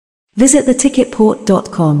Visit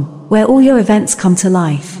theticketport.com, where all your events come to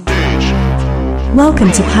life.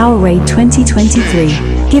 Welcome to Powerade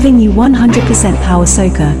 2023, giving you 100% power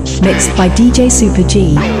soca, mixed by DJ Super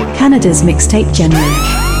G, Canada's mixtape general.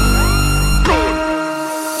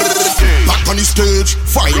 Back on the stage,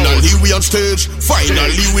 finally we on stage,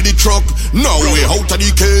 finally with the truck, now we out of the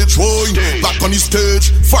cage, boy. Back on the stage,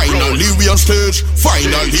 finally we on stage,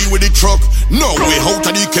 finally with the truck, now we out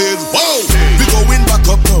of the cage, whoa. We going back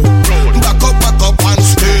up now, back up on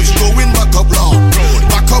stage, going back up now,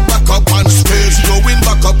 back up on stage, going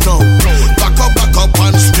back up now, back up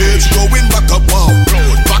on stage, going back up now,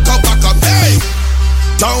 back up, hey.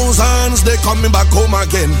 Thousands they coming back home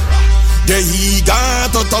again. They eager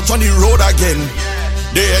to touch on the road again.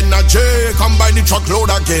 The energy come by the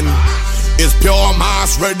truckload again. It's pure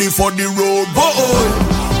mass ready for the road, boy.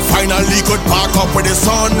 Finally could park up with the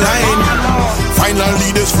sunline.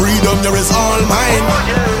 Finally this freedom there is all mine.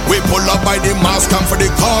 We pull up by the mass camp for the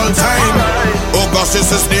call time. August,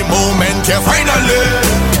 this is the moment, yeah. Finally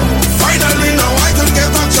now I can get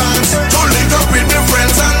a chance to link up with my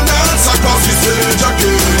friends and dance across the stage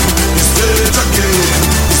again. The stage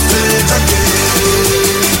again.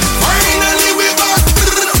 Finally we back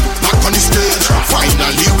on the stage.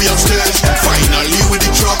 Finally we on stage. Finally with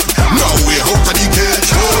the truck. Now we out of the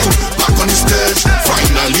cage. Back on the stage.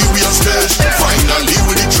 Finally we on stage. Finally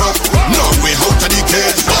with the truck. Now we out of the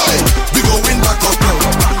cage. We going back up now.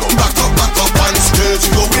 Back up on stage.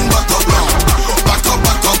 Going back up now. Back up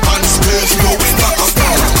on stage. Going back up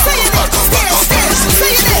now. Back up on stage. Going back up now.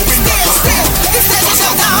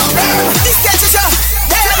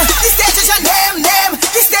 This stage is your name.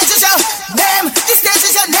 This stage is your name. This stage is your name. This stage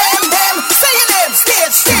is your name. Say your name,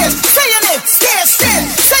 stage. Say your name, stage.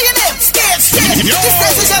 Say your name, stage. This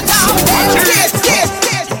stage is your name.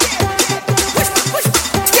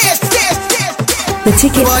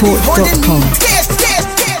 Theticketport.com.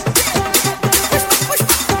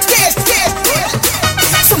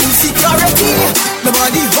 Some security.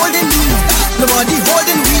 Nobody holding me. Nobody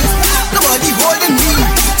holding me. Nobody holding me.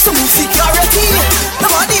 Some security.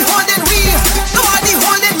 Nobody holding me. Nobody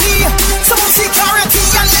holding me. Some security.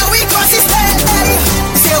 And now we cross the stage.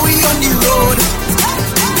 They say we on the road.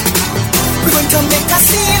 We're going to make a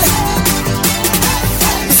scene.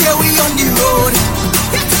 They say we on the road.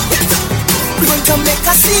 We're going to make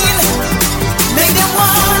a scene. Make them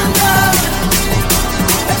wonder.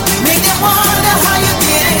 Make them wonder how you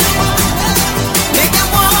did it. Make them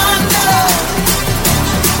wonder.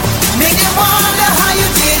 Make them wonder how you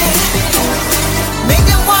did it. Make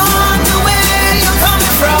them wonder where you're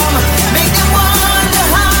coming from. Make them wonder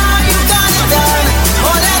how you got it done.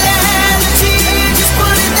 All that energy, just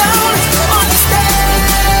put it down on the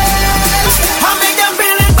stage. I'll make them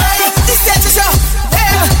feel it, baby. This stage is your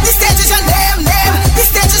name. This stage is your name.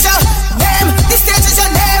 This stage is your name. This stage is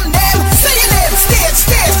your name. Say your name, stage.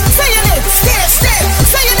 Say your name, stage.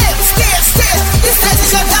 Say your name, stage. This stage is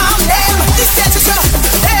your name. This stage is your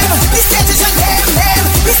name. This stage is your name.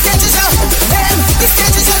 This stage is your name. This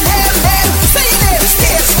stage is your name. Say your name,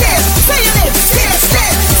 stage. Say your name, stage.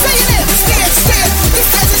 Say your name, stage. This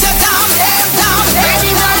stage is your name.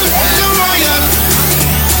 Everybody, you royal.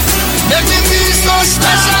 Make me feel so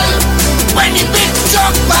special. When the big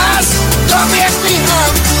truck pass, don't make me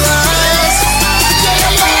helpless.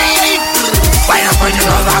 Wind up on your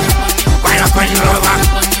lover. Wind up on your lover.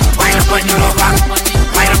 Wind up on your lover.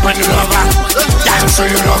 Wind up on your lover. Dance for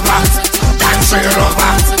your lover. Dance for your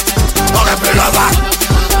lover. Hold up your lover.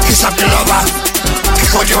 Kiss up your lover.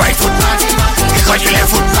 Kick on your right foot. Kick on your left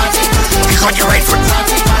foot. Kick on your right foot.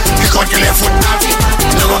 Kick on your left foot.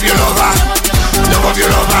 Love up your lover. Love up your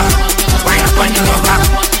lover. Wind up on your lover.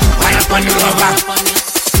 Wind up on your lover.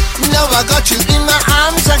 Now I got you in my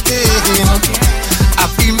arms again. I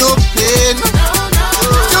feel no pain.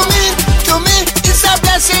 To me, it's a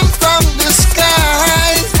blessing from the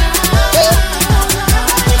sky.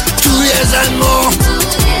 2 years and more.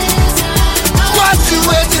 What you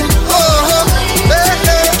waiting for?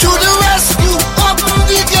 To the rescue, open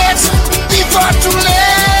the gates before too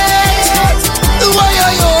late. Why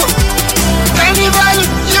are you? Animal,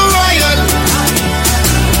 you royal.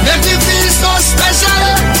 Make me feel so special.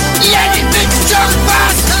 Let it big jump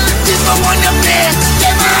pass.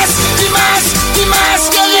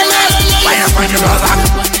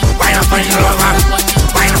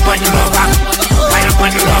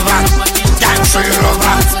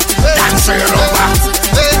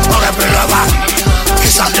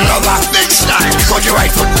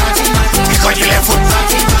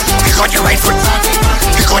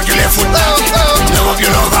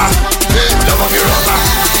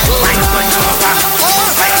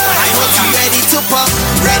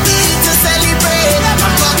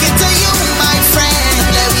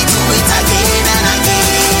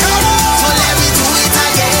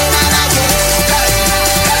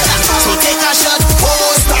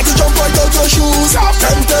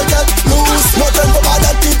 get loose. No time for bad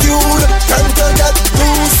attitude. Time to get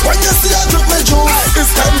loose. When you see I drink my juice,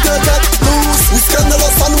 it's time to get loose. We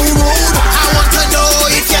scandalous and we rude. I want to know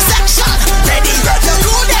if your section ready, your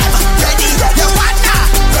crew them ready, your partner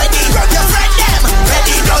ready, your friend them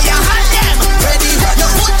ready, blow your hand them ready,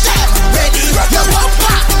 your foot them ready, your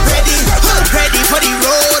bumper ready, ready for the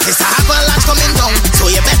road. It's a avalanche coming down, so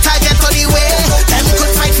you better get on the way. Them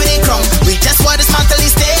could fight for the crown. We just want this mentally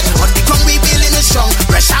stay on the ground. We building it strong.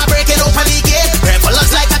 Pressure breaking open the gate.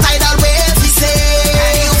 Revelers like a tidal wave. We say,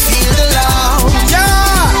 can you feel the love?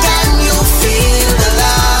 Yeah. Can you feel the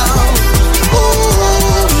love?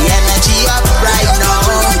 Oh, the energy up right now,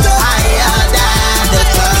 higher than the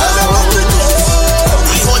clouds.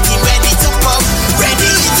 The whole team ready to pump,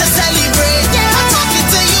 ready to celebrate. I'm talking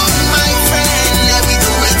to you, my friend. Let me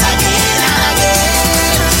do it again and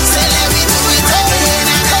again. Say let me do it again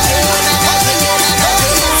and again.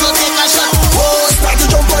 So take a shot. Oh, start to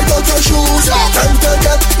jump right out your shoes. Time to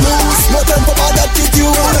get loose. No time for bad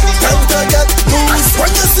attitude. Time to get loose.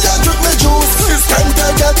 When you see I drink my juice, it's time to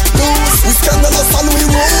get loose. We scandalous and we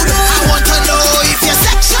rude. I want to know if your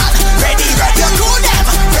section ready, your crew them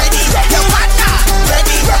ready, your partner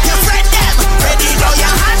ready, your friend them ready, blow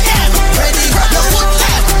your hand them ready, your foot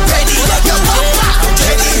them ready, your bumper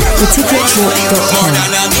ready. theticketwalk.com. More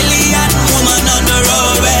than a million women on the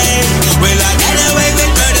roadway. Will I get away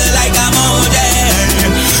with murder like I'm OJ?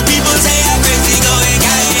 People say I'm crazy going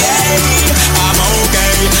high. I'm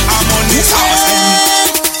okay, I'm on this house.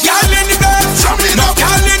 Y'all in the bed, jumping up.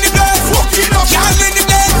 Y'all in the bed, walking up. Y'all in the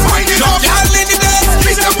bed, finding up. Y'all in the bed,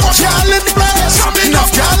 pick them up. Y'all in the place, jumping up.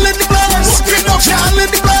 Y'all in the place, walking up. Y'all in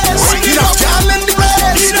the place, walking up. Y'all in the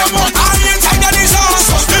place, Pick them up. I'm inside of this house.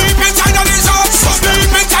 Deep inside of this house.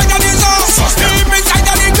 Deep inside of this house. Deep inside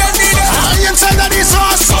of the crazy. I inside of this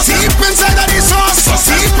house, deep inside of this house,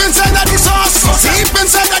 deep inside of this house, deep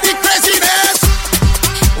inside of the craziness.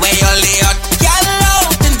 Where you lay out, y'all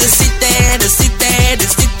out in the city, the city, the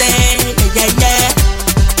city, yeah, yeah.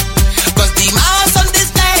 Cause the mouse on this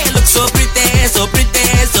day looks so pretty, so pretty,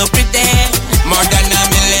 so pretty. More than a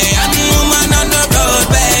million women on the road,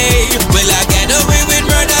 babe. Will I get away with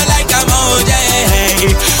murder like I'm OJ?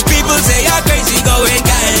 People say you're crazy going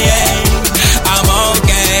gay. I'm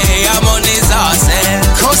okay, I'm on this awesome.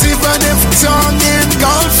 Cause even if tongue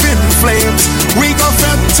engulfing flames, we go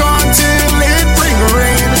from tongue till it bring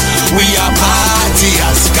rain. We are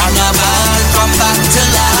partiers, carnival, come back to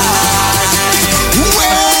life.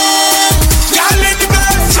 Y'all in the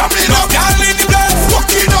bed, jumping up. Y'all in the bed,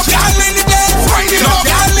 walking up. Y'all in the bed, finding up.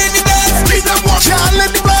 Y'all in the bed, pick them up. Y'all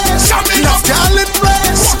in the place, Jumping up. y'all in the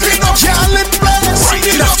place, Walking up. y'all in the place,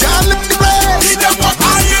 Finding up. y'all in the place. Pick them up.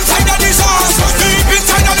 I'm inside of this house. Deep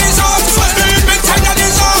inside of this house. Deep inside of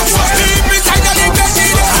this house. Deep inside of the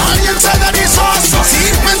crazy. I inside of this house,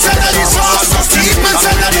 deep inside of this house, deep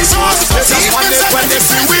inside of this house, deep inside of this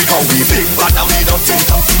house. How we big, but now we don't think.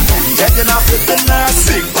 Getting off with the nurse,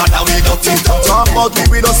 big, but now we don't think. Talk about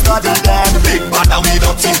we don't study them, big, but now we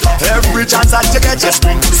don't think. Every chance that you get, just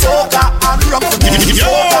bring soca and rum for me.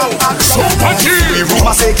 Soca and rum. We room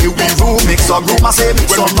a say, we room, mix some room a say, mix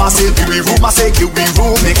some massive. We room a say, we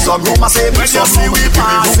room, mix some room a say, mix some room. We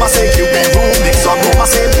room a say, we room, mix some room a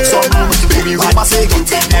say, mix some room. Baby room a say,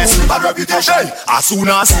 guiltiness, bad reputation. As soon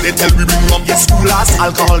as they tell we bring rum, yes, coolers,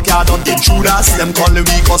 alcohol card on intruders. Them call the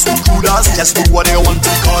weak us intruders, just do what they want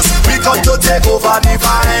because we come to take over the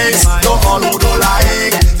vibes. Don't all who don't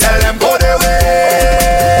like, tell them go their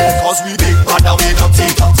way. Cause we big, but now we don't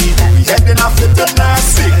think. We heading off with the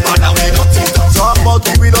nurse, big, but now we don't think. Talk about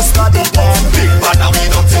we don't study them, big, but now we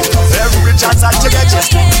don't think. Every chance that you get,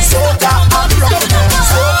 just soca and rum.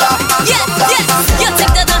 Soca and Yes, rum. yes, you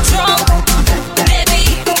think that I'm drunk? Maybe,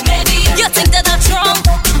 you think that I'm drunk?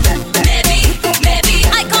 Maybe,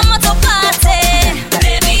 I come out to party.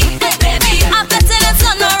 Maybe, I'm betting it's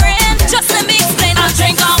gonna rain. Just let me explain. I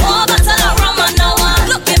drink a whole bottle of rum and now I'm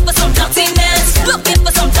looking for some dirtiness. Looking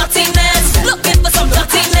for some dirtiness. Looking for some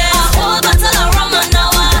dirtiness. A whole bottle of rum and now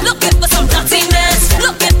I'm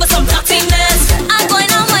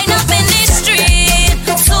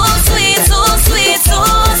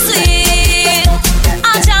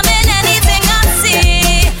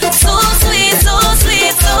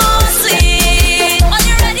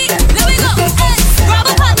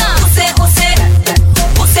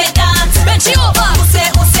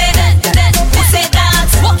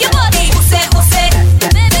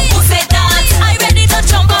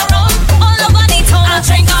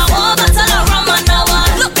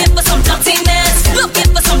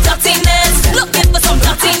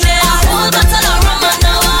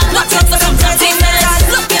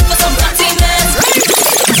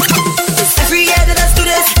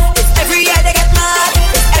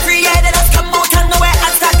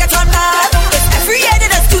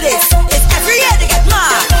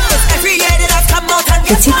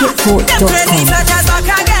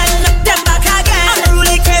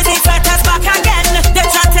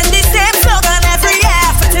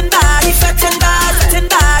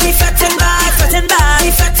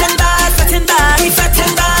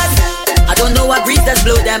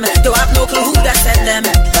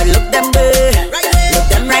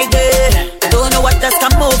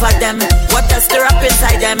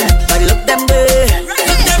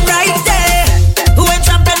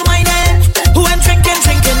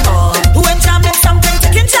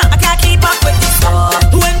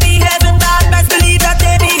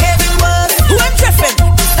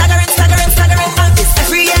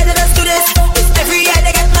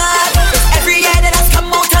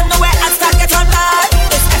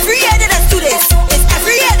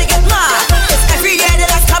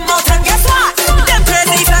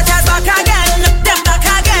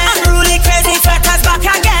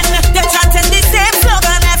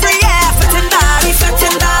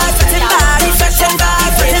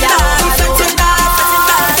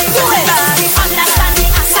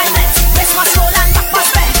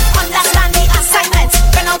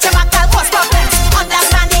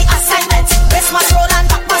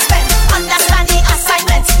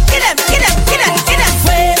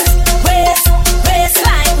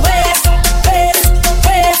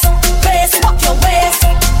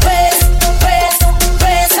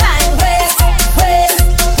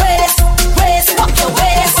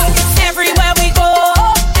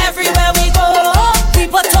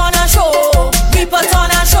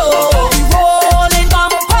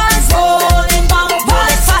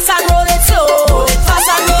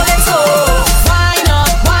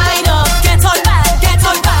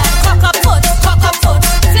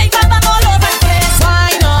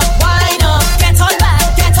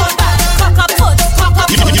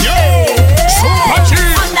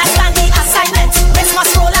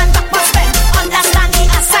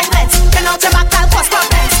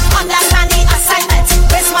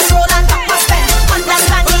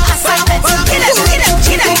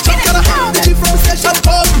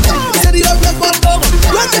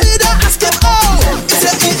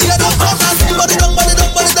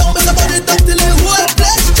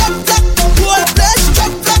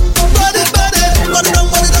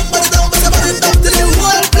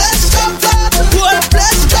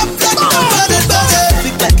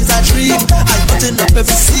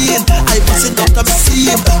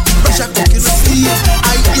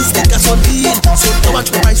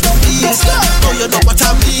touch my feet. Oh, you know what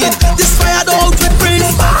I mean. This fire don't with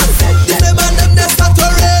breeze, man. The same man them they start to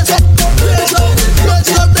raise up.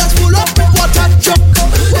 Club that's full up with water chuck.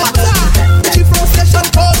 Water. Bitchy from station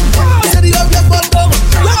come. He said the obvious but dumb.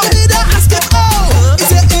 Now we need to ask him how. He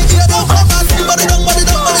said he don't come and see body down, body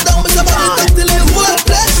down, body down. But somebody talk till he whole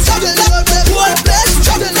place. Whole place.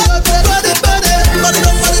 Body down, body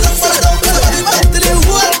down, body down. Somebody talk till he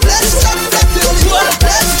whole place. Whole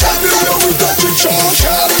place. Everywhere we touch it, charge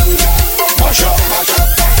out. Mash up, mash up.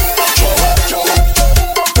 Throw up, throw up.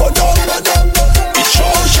 Put down, put down. It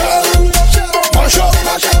charge out. Mash up,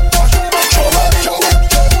 mash up. Throw up, throw up.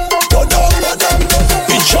 Put down, put down.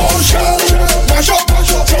 It charge out. Mash up,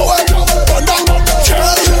 mash up. Throw up, put down.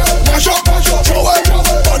 Charge out. Mash up, mash up. Throw up,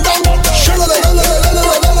 put down.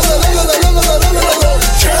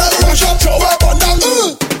 Charge, mash up. Throw up, put down.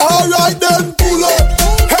 All right then, pull up.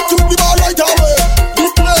 Head to the bar right away. The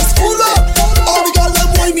place full up. All the girls them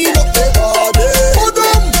wind me up their body. Put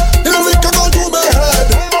them in a lick and go to my head.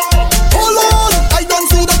 Hold on, I don't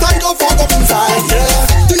see that I don't fuck up inside. Yeah,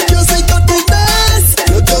 think you see dirtiness?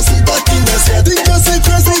 You just see dirtiness. Yeah, think you see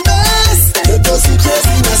craziness? You just see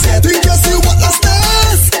craziness. Yeah, think you see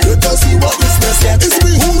whatlessness? You just see whatlessness. Yeah, it's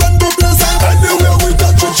me who run the place. Anywhere we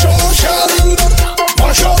touch it, charge out.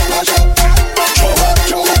 Mash up, mash up. Throw up,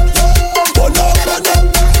 throw up. Burn up, burn up.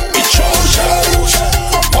 It charge out.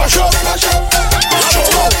 Mash up, mash up. Throw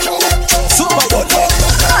up, throw up. Super Burn up.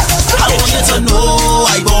 I want you to know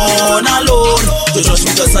I born alone. You just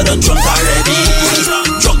because I done drunk already.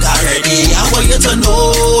 Drunk already. I want you to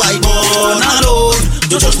know I born alone.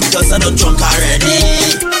 You just because I done drunk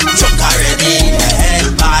already. Drunk already. My head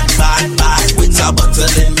bad, bad, bad. With a bottle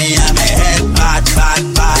in me and my head bad, bad,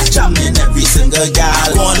 bad. Jamming every single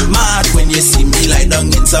gal. Gone mad when you see me lie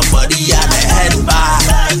down in somebody and my head bad.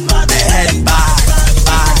 My head bad,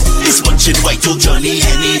 bad. This munching white oak Johnny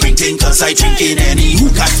Henny. Drinking cause I drinking any.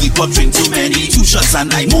 Who can't keep up drink too many. 2 shots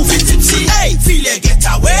and I moving tipsy. Hey, feel you get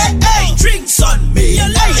away. Hey, drinks on me.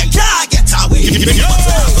 Hey, you can't get away.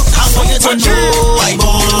 I want you to know I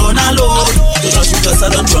born alone. You just because I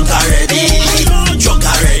done drunk already. Drunk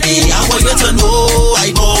already. I want you to know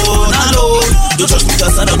I born alone. You just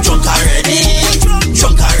because I done drunk already.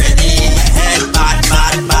 Drunk already. My head bad,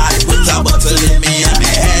 bad, bad. With a bottle in me and my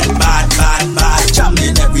head bad, bad, bad.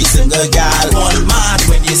 Jamming every single gal. One mad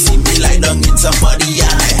when you see me lie down in somebody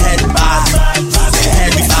and my head bad, my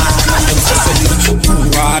head bad. You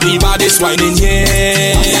are the baddest wine in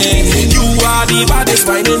here. You are the baddest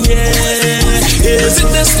wine in here. Is it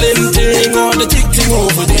the slim thing or the thick thing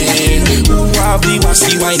over there? Who are the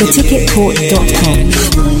wassy wine in here? TheTicketPort.com.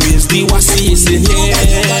 Who is the wassiest in here?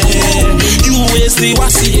 You is the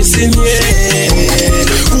wassiest in here.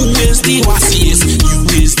 Who is the wassiest? You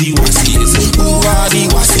is the wassiest. Who are the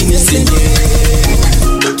wassiest in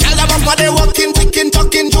here? Tell them up they walking, ticking,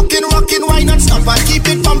 talking, joking, rocking, why not stop and keep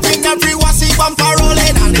it pumping? Every wassy bumper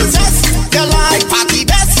rolling and it's us. You like party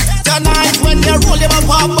best tonight when you roll your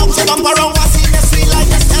bumper, bump the bumper on wassy.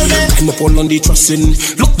 I'm up on the trussing.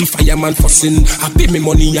 Look the fireman fussing. I pay me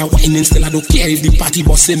money, I whining. Still I don't care if the party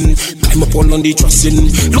bossing. I'm up on the trussing.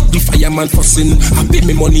 Look the fireman fussing. I pay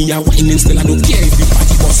me money, I whining. Still I don't care if the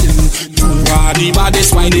party bossing. You are the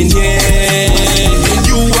baddest wine in here.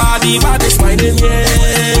 You are the baddest wine in here.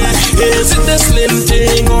 Is it the slim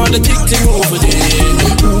thing or the thick thing over there?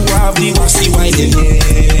 Who have the wassy wine in here?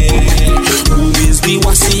 Who is the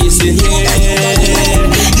wassiest in here?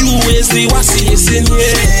 You is the wassiest in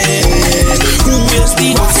here. Who is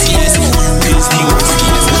the wassiest? Who is the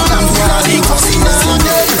wassiest? Who are the wassiest in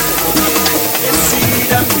here? You see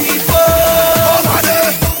them people.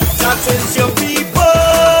 That is your people.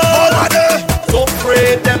 Don't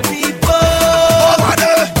pray them people.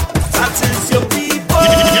 That is your people.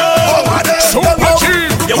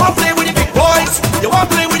 You want to play with the big boys. You want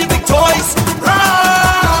to play with the big toys.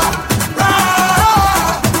 Rah,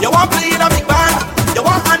 rah. You want to play in a big band. You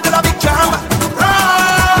want to handle a big jam.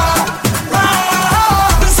 Rah,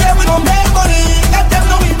 rah.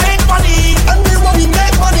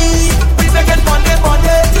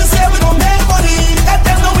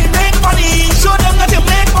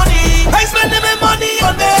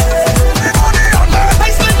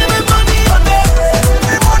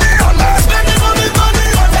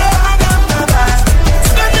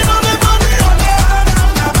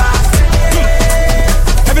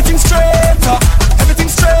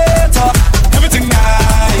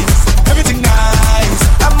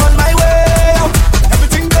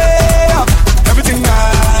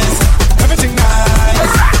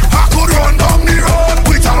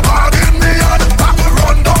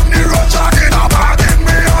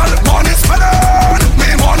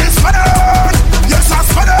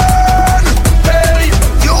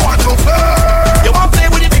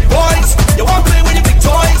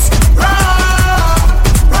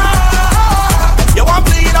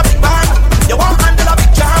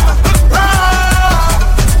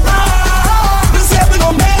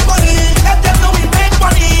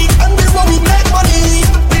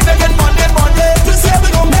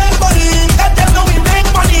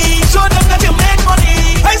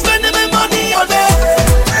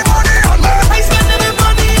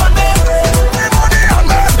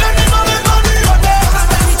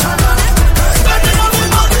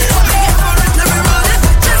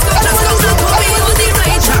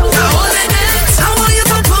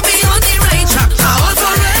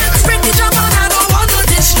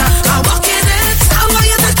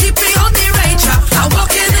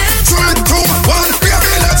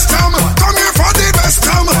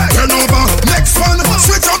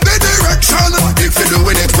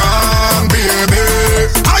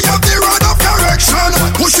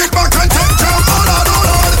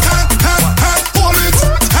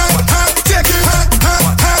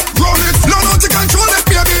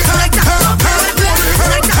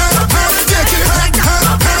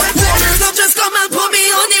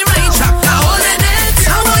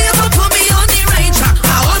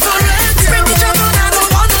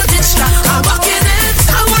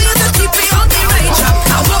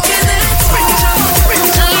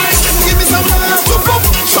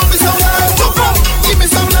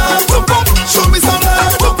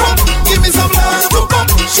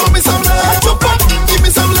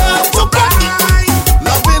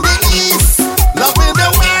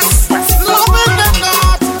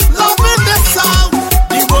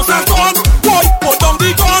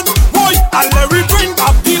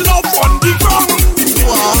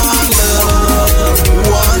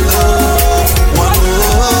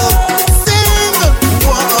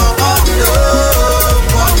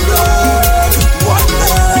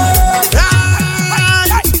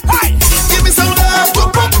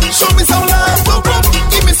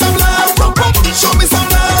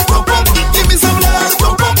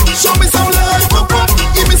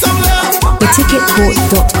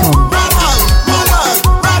 theticketport.com.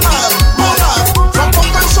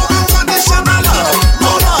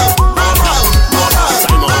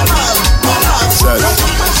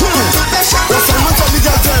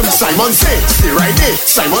 Simon say, stay right there.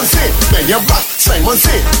 Simon say, bend your back. Simon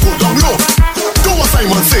say, go down low. Do what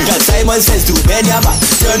Simon say. Yeah, Simon says to bend your back.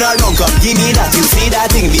 Turn around, come give me that. You see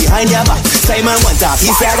that thing behind your back. Simon wants a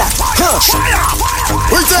piece of that.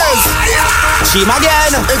 Which is She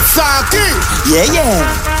again. It's Saki. Yeah.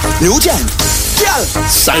 New gen. Girl.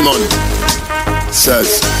 Simon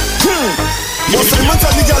says. But Simon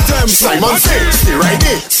tell the girl them. Simon say, stay right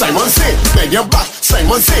there. Simon say, bend your back.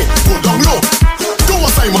 Simon say, go down low. Do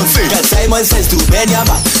what Simon say. Yeah, Simon says to bend your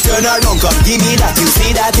back. Turn around, come give me that. You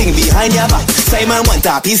see that thing behind your back. Simon want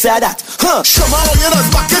a piece of that. Show me how you just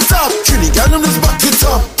back it up. Trini girl them just back it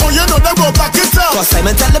up. Oh you know them go back it up. Cause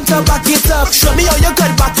Simon tell them to back it up. Show me how you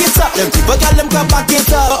can back it up. Them people tell them to back it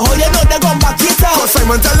up. But how you know they gon' back it up. Cause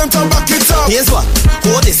Simon tell them to back it up. Here's what.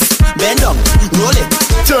 Hold this. Bend down. Roll it.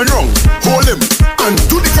 Turn round. Hold him. And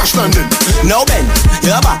do the crash landing. Now bend.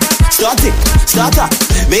 Your back. Start it. Start up.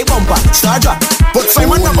 Make bumper. Start drop. But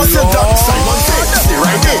Simon never said that. Simon say, stay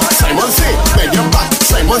right there. Simon say, bend your back.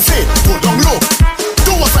 Simon say, go down low.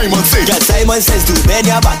 Do what Simon say. Yeah, Simon says to bend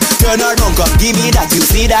your back. Turn around, come give me that. You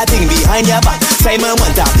see that thing behind your back. Simon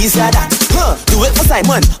want a piece of that. Do it for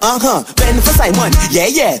Simon. Bend for Simon. Yeah.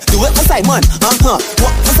 Do it for Simon.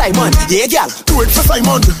 Walk for Simon. Yeah, girl. Do it for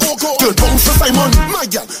Simon. Turn bounce for Simon. My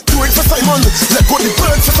girl. Do it for Simon. Let go the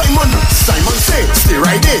bird for Simon. Simon say, stay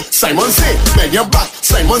right there. Simon say, bend your back.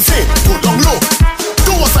 Simon say, go down low.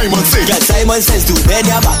 Do what Simon say. Yeah, Simon says to bend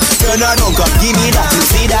your back. Turn around, come give me that. You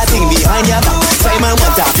see that thing behind your back. Simon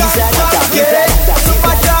want a piece of that.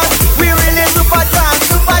 Super drunk, we really super drunk.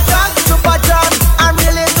 Super drunk, super drunk. I'm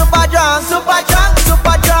really super drunk. Super drunk,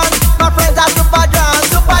 super drunk. My friends are super drunk.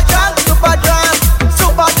 Super drunk, super drunk.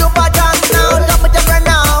 Super duper drunk now. Come with your friend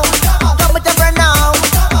now. Come with your friend now.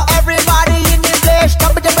 Everybody in this place,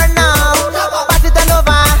 come with your friend now. Party turn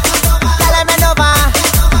over. Tell them turn over.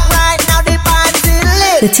 Right now the party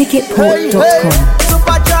lit. theticketport.com.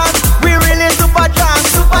 Super drunk, we really super drunk.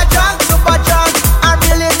 Super drunk, super drunk. I'm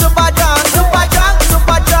really super drunk. Super drunk,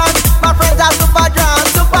 super drunk. My friends are super drunk.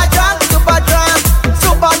 Super drunk, super drunk.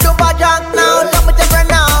 Super duper drunk now. Come with your friend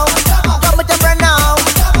now. Come with your friend now.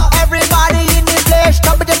 Everybody in this place,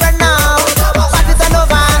 come with your friend now. Party turn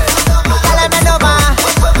over. Tell them turn over.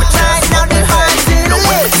 Right now the party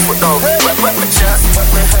lit. Wet my chest, wet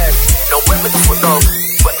my head. No wet me the foot dog.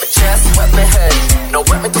 Wet my chest, wet my head. No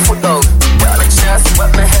wet me the foot dog. Wet my chest,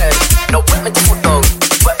 wet my head. No wet me the foot dog.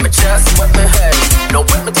 Wet my chest, wet my head.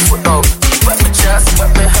 No wet me the foot dog. Wet my chest, wet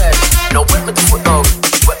my head. No wet me the foot dog.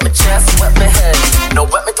 Wet my chest, wet my head. No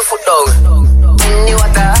wet me the foot dog. In the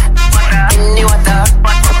water, in the water,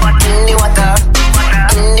 in the water,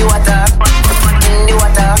 in the water, in the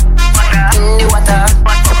water, in the water,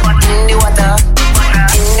 in the water,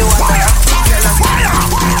 in the water.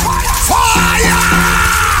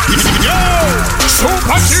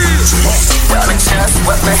 Super cheese. Wet my chest,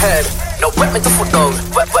 wet my head. No wet me the foot dog.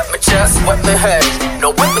 Wet my chest, wet my head.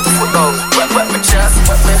 No wet me the foot dog. Wet my chest,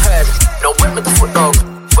 wet my head. No wet me the foot dog.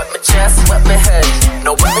 Wet my chest, wet my head.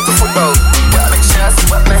 No wet me the foot dog. Wet my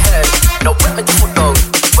chest, wet my head. No wet me the foot dog.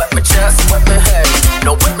 Wet my chest, wet my head.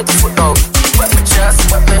 No wet me the foot dog. Wet my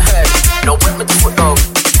chest, wet my head. No wet me the foot dog.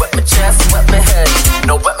 Wet my chest, wet my head.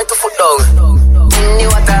 No wet me the foot dog. In the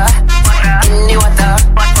water, in the water,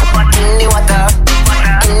 in the water,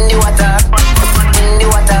 in the water, in the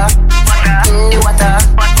water, in the water,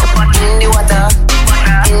 in the water,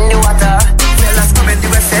 in the water. Fellas come in the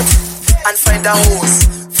wet and find a hose.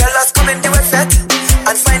 Fellas come in the wet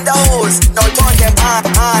and find a hose. Now turn them on.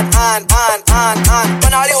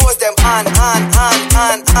 Turn all the hose them on. Turn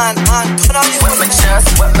all the hose. Wet my chest,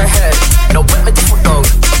 wet my head. No wet me the foot dog.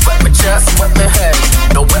 Wet my chest, wet my head.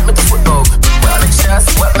 No wet me the foot dog. Wet my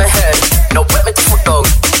chest, wet my head. No wet me the foot dog.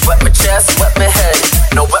 Wet my chest, wet my head.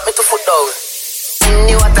 No wet me the foot dog. In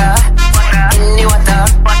the water, in the water,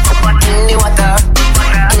 in the water,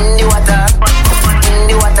 in the water, in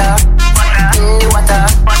the water, in the water,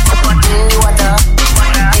 in the water,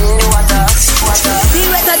 in the water. The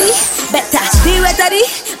wetter the better. The wetter the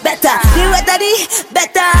better. The wetter the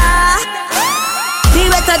better. The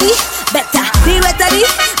wetter the better. The wetter the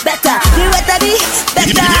better. The wetter the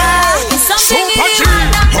better. Something in the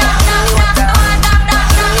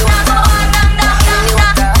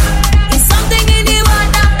it's something in the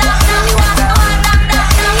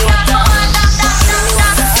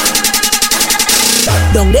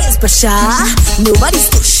down there is pressure, nobody's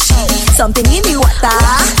push. Something in the water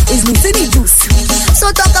is missing the juice. So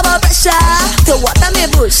talk about pressure. To water me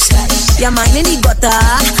bush. Your mind in the gutter.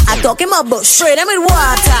 I talk in my bush. Spray them with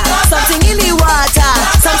water. Something in the water.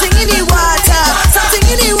 Something in the water. Something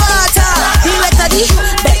in the water. The wetter the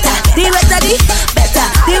better. The wetter the better.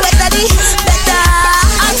 The wetter the better.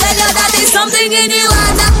 I tell you that there's something in the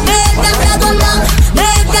water. Make them go down.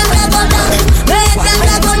 Make them go down. Make them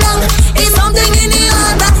go down. It's something in the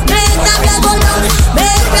water. Make them go down.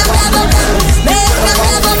 Make them go down. Make them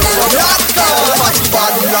go down.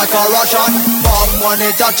 Body like a Russian bomb when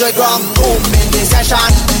it touch the ground. Boom in the session.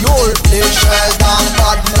 The whole place shell down.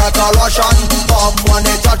 Body like a Russian bomb when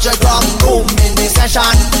it touch the ground. Boom in the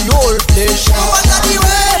session. The whole place shell. Move out of the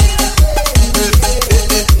way.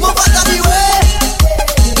 Move out of the way.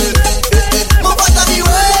 Move out of the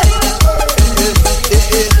way.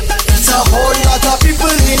 It's a whole lot of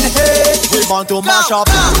people in here. We want to mash up.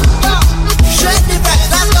 Shake the breath,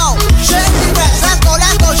 let's go. Shake the breath, let's go,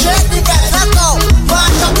 let's go. Shake the breath, let's go.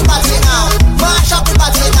 Mash up the party now. Mash up the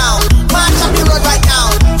party now. Mash up the road right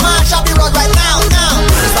now. Mash up the road right now, now.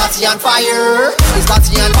 This party on fire. This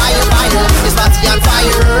party on fire, fire. This party on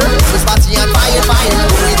fire. This party on fire, fire.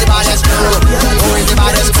 Who is the baddest crew? Who is the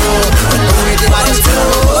baddest crew? Who is the baddest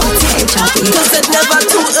crew? Cause it's never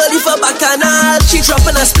too early for bacchanal. She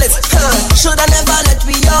dropping a split. Shoulda never let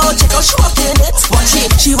me out. Check out she walking it. Watch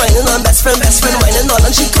it. She whining on best friend whining all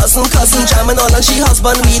on she cousin jamming all on she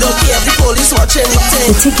husband. We don't care if the police watching.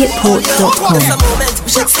 TheTicketPort.com. It's a moment we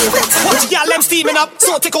should save it. Watch the girl them steaming up.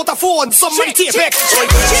 So take out a phone. Somebody tape it.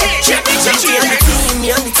 Me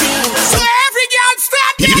on the team. So every girl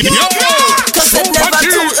start. Cause it's never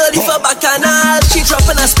too early for bacchanal. She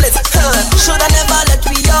dropping a split. Shoulda never let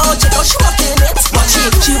me out. Check out she walking it. Watch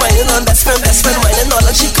it. She whining on best friend whining all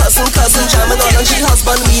on she cousin jamming all on she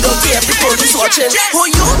husband. We don't care if the police watching. Who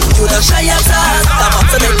you? You don't shy at all. I'm up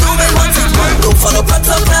to make doing what it want. Don't follow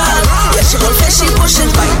protocol. Yeah, she won't say she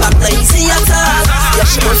pushing right back. Not easy at all. Yeah,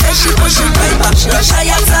 she won't say she pushing right back. She don't shy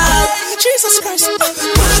at all. Jesus Christ.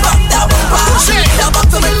 Push back that bumper. That back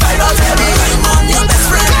to make viral baby. I'm on your best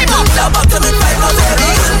friend. That back to make viral baby.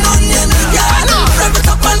 I'm on your nigga. Rev it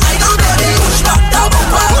up and I don't baby. Push back that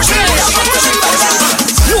bumper. That back to make viral.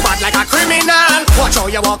 You bad like a criminal. Watch how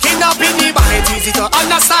you walking up in the bar. It's easy to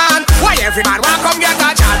understand why every man want come get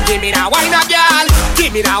a jam. Give me that wine, a girl.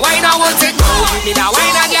 Give me that wine, I want it. No, give me that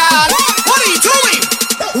wine, a girl. What are you doing?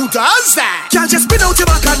 Who does that? Girl, just spin out your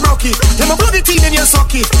back and rock it. Them a bloody teen in your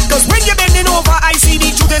socket. Cause when you're bending over, I see the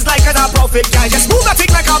truth is like a prophet. Girl, just move that thing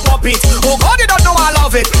like a puppet. Oh God, you don't know I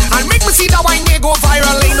love it. And make me see that wine they go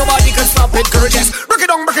viral. Ain't nobody can stop it. Girl, just break it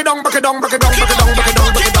down, break it down, break it down, break it down, break it down, break it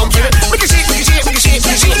down, break it down. Make it shake, make it shake, make it shake,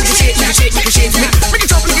 make it shake, make it shake, make it shake, make it shake. Make it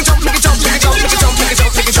jump, make it jump, make it jump, make it jump, make it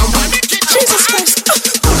jump, make it jump, make it jump. Jesus Christ.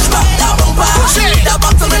 Push back that bumper. That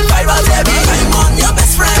back to make viral baby. I'm on your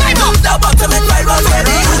best friend. That back to make viral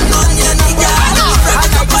baby. I'm on your nigga. Rev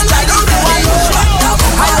it up and I don't baby. Push back that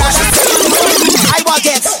bumper. I want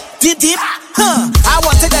it deep, I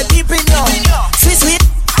want it deep in you. Sweet,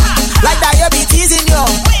 like diabetes in you.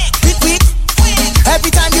 Quick.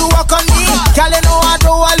 Every time you walk on me, girl, you know I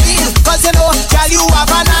don't want leave. Cause you know, girl, you have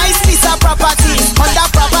a nice piece of property. On that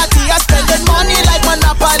property, you're spending money like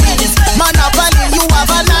Monopoly. You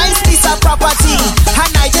have a nice piece of property.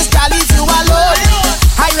 And I just can't leave you alone.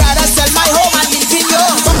 I'd rather sell my home and live in you.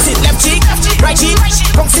 Bounce it, left cheek, right cheek.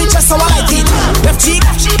 Bounce it just so I like it. Left cheek,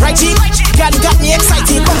 right cheek. Girl, you got me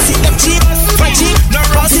excited. Bounce it, left cheek, right cheek.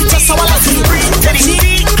 Bounce it just so I like it. Left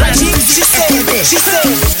cheek, right cheek. She said,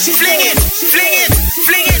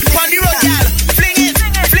 Fling it, on the road, girl. Fling it,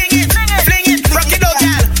 rock it out,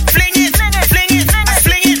 girl. Fling it, on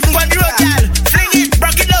the road, girl. Fling it,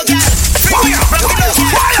 rock it out, girl. Rock it out,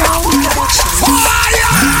 fire.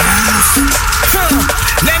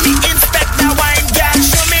 Let me inspect that wine, girl.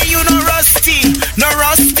 Show me you no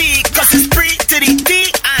rusty, cause it's pre to the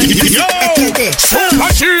D and yo.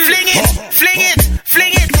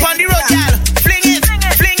 Fling it, on the road, girl. Fling it,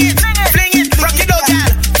 rock it out,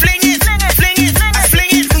 girl. Fling it,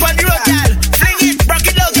 on the road, girl. Fling it, rock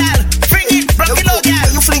it out, girl. Fling it, rock it out, girl.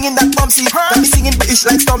 You flinging that bumpsy, got me singing British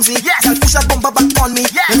like Stormzy. Girl, push that bumper back on me,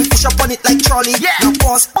 let me push up on it like Charlie. Now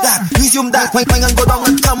pause that, resume that, wine and go down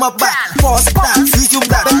and come up back. Pause that, resume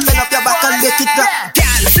that, then turn up your back and make it drop.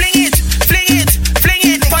 Girl, fling it,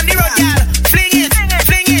 on the road, girl. Fling it,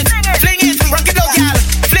 rock it out, girl.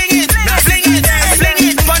 Fling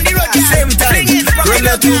it, on the road, girl. Same time. Fling it, rock it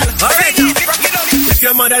out, girl. Alright. Fling it, rock it out. If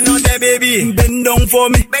your mother not there, baby, bend down for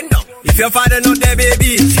me. Bend down. If your father not there,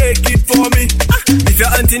 baby, shake it for me. If your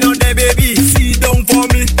auntie not there, baby, sit down for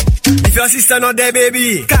me. If your sister not there,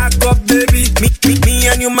 baby, cock up, baby. Me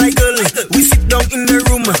and you, my girl, we sit down in the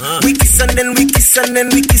room. We kiss kiss and then we kiss and then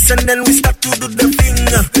we kiss and then we start to do the thing.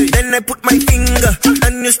 Then I put my finger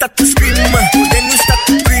and you start to scream. Then you start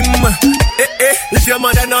to scream. If your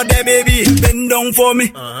mother not there, baby, bend down for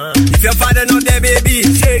me. If your father not there, baby,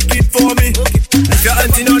 shake it for me. If your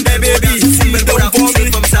auntie not there, baby, sing it down for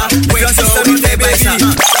me. If your sister not there, baby,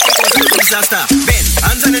 disaster. Bend,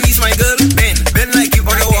 hands on the knees, my girl. Bend like you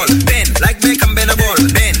on the wall. Bend like Beckham, bend a ball.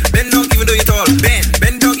 Bend down even though you tall.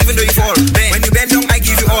 Bend down even though you fall. When you bend down, I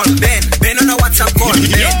give you all. Bend on a WhatsApp call.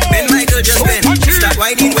 Bend, my girl, just bend. Start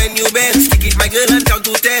whining when you bend. Stick it, my girl, and count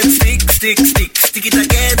to 10. Stick it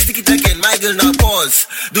again, my girl, now pause.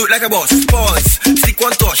 Do it like a boss, pause. Stick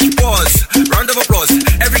one touch, pause. Round of applause.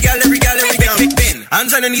 Every girl, bend.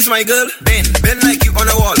 Hands on the knees, my girl. Bend like you on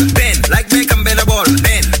a wall. Bend like Beckham, bend a ball.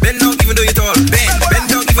 Bend down even though you tall. Bend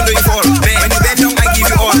down even though you fall. When you bend down, I give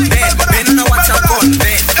you all. Bend on a WhatsApp call.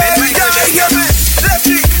 Bend, my girl, just bend. Left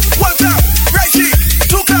cheek, one clap, right cheek,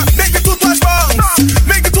 two clap, make it two touch bounce.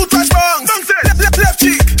 Make it two touch bounce. Left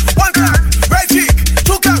cheek, one clap, right cheek,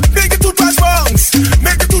 two clap, make it two touch bounce.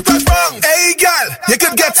 Make it two touch bounce. Hey girl, you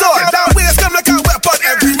could get on. That waist come like a weapon.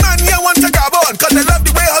 Every man here want to grab on. Cause they love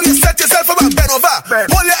the way how you set yourself up and bend over.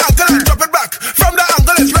 Hold your ankle and drop it back. From the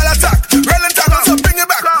angle it's real attack. So bring it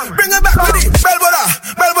back with it.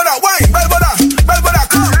 Bell butter, wine, bell butter,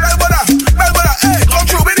 come, bell butter, hey, come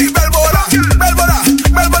through with it, bell butter,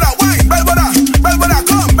 wine, bell butter,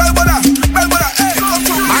 come, bell butter, hey, come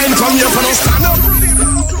through. I ain't come here for no stand up.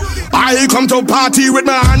 I come to party with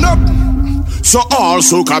my hand up. So all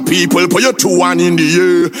soca people, put your 2-1 in the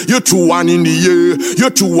air. Your 2-1 in the air.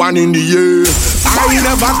 Your 2-1 in the air. I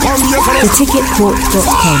never come here for no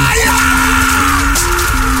theticketport.com.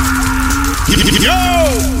 Yo,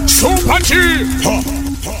 Super G.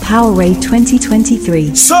 Powerade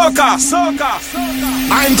 2023. Soca.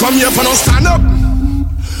 I ain't come here for no stand up.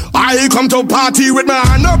 I come to party with my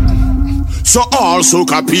hand up. So all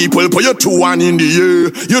soca people, put your 2-1 in the air.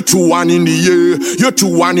 Your 2-1 in the air. Your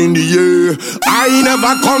 2-1 in the air. I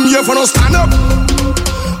never come here for no stand up.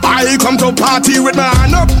 I come to party with my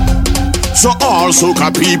hand up. So all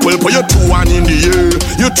soca people, put your 2-1 in the air.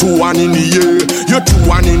 Your 2-1 in the air. Your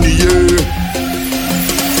 2-1 in the air.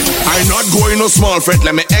 I not going no small fret,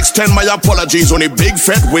 let me extend my apologies. On a big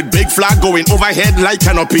fret with big flag going overhead like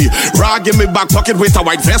canopy. Rag in me back pocket with a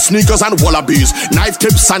white vest, sneakers and wallabies. Knife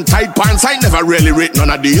tips and tight pants, I never really rate none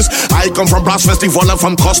of these. I come from Brass Festival and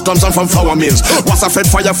from customs and from flour mills. Was a fed,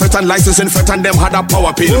 fire fed and licensing fed and them had a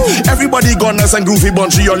power pill. Everybody gunners and groovy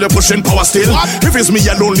bunchy, all you pushing power still. If it's me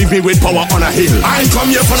alone, leave me with power on a hill. I come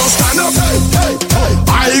here for no stand up.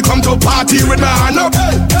 I come to party with my hand up.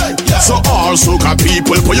 So all soca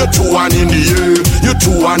people, put your 2-1 in the air. You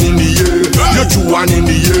 2-1 in the air. You 2-1 in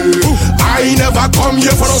the air. I never come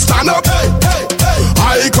here for no stand up.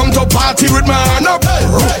 I come to party with my hand up.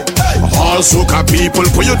 All soca people,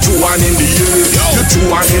 put your 2-1 in the air. You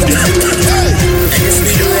 2-1 in the air.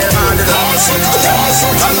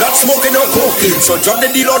 I'm not smoking no cocaine, so drop the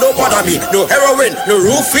deal or don't bother me. No heroin, no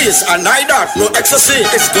roofies, and neither, no ecstasy.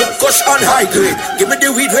 It's good kush and high grade. Give me the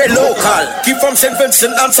weed way local. Keep from St.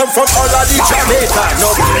 Vincent and some from all of the Jamaica. No,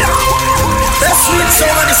 best sweet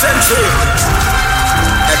song of the century.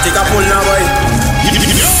 I take a pull now, boy.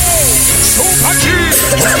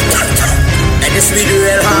 And it's really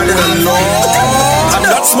real hard and I'm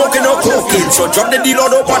not smoking no cocaine, so drop the deal or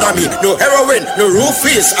don't bother me. No heroin, no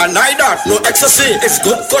roofies, and neither, no ecstasy. It's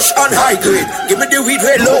good kush and high grade. Give me the weed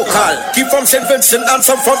way local. Keep from St. Vincent and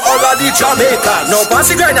some from all of the Jamaica. No pass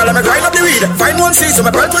the grinder, let me grind up the weed. Find one seed, so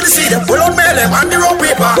me plant with the seed. Pull out my LM and the raw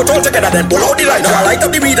paper. Put all together, then pull out the lighter. I light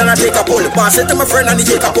up the weed and I take a pull. Pass it to my friend and he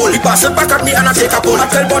take a pull. He pass it back at me and I take a pull. I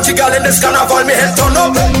tell bunchy girl in this carnival, me head turn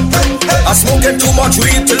up. I smoking too much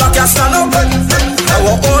weed till I can't stand up.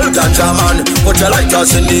 Our old ganja man, put your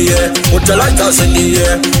lighters in the air. Put your lighters in the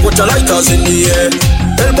air. Put your lighters in the air.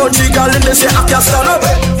 Tell bunchy girl in this, I can't stand up.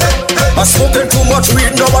 I smoking too much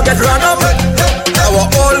weed, now I get ran up. Our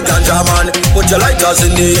old ganja man, put your lighters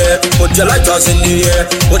in the air. Put your lighters in the air.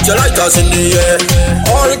 Put your lighters in the air.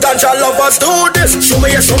 All ganja lovers do this. Show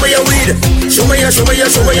me your weed. Show me your weed.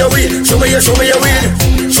 Show me your weed. Show me your weed.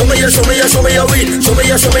 Show me your weed. Show me your weed.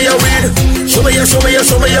 Show me your weed.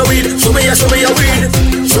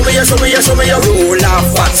 Show me your roll of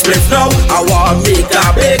fat split now. I want make a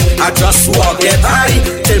big. I just want get high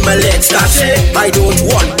till my legs start shake. I don't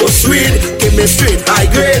want bush weed. Give me straight high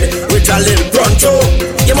grade with a little pronto.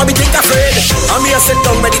 You might be think afraid. I'm here sit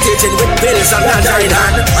down meditating with pills and ganja in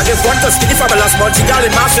hand. I just want to skinny fabulous bunchy girl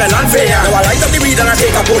in Marshall and Fair. Now I light up the weed and I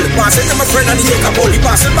take a pull. Pass it to my friend and he take a pull. He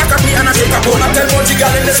pass it back at me and I take a pull. I tell bunchy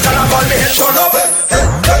girl in this carnival me head turn up.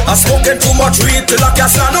 I'm smoking too much weed till I can't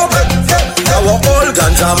stand up. our old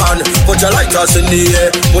ganja man. Put your lighters in the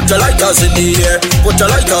air, put your lighters in the air, put your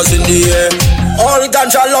lighters in the air. All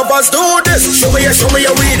ganja lovers do this. Show me your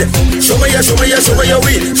weed. Show me your weed. Show me your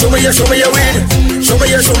weed. Show me your weed. Show me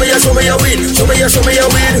your weed. Show me your weed.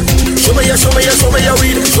 Show me your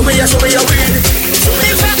weed. Show me your weed.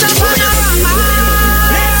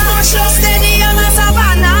 Let's mash up steady on the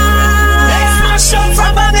savannah. Let's mash up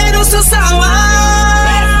from Barbados to Sawa.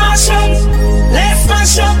 Let's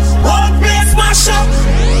mash up. What place mash up?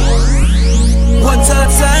 What a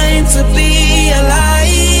time to be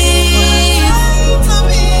alive.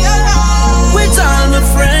 With all my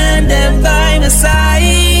friends them by my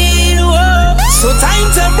side. Whoa. So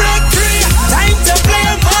time to break free. Time to play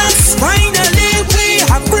once. Finally we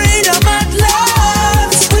have freedom at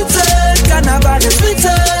last. Return, carnival is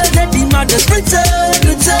return. Let the mothers return.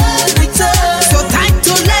 So time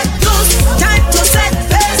to let loose. Time to set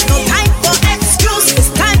pace. No time for excuse. It's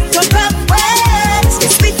time to come west.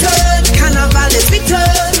 It's return, carnival is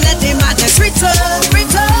return. Let the mothers return.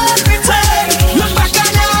 Look back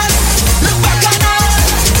on us. Look back on us.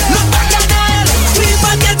 Look back on us. We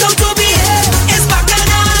forget how to behave. It's back on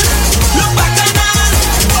us. Look back on us.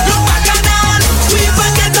 Look back on us. We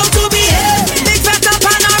forget how to behave. Big fat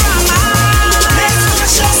panorama. Let's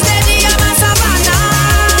mash up steady on the savannah.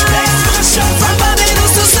 Let's mash up from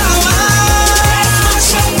Barbados to Sawa.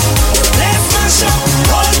 Let's mash up.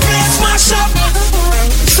 Whole place mash up.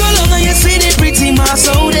 So long as you see the pretty mass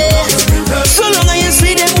out there. So long as you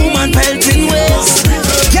see the woman pelting waist.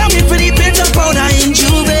 Yeah, me pretty bit of powder in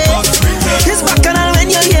Juve. It's bacchanal when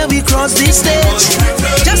you hear we cross the stage.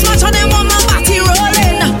 Just watch how them woman body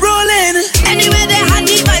rolling. Anywhere they had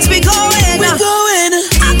the vibes, we going.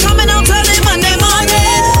 I'm coming out early Monday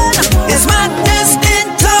morning. It's madness in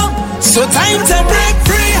town. So time to break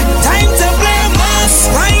free. Time to play mass.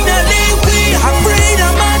 Finally we have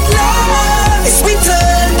freedom at last. It's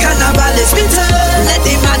return, carnival is return. Let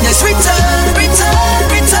the madness return.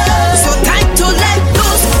 So time to let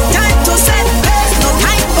loose. Time to set pace. No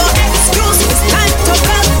time for excuse. It's time to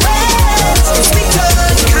come west. It's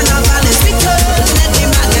return, carnival is return. Let the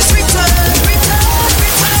madness return.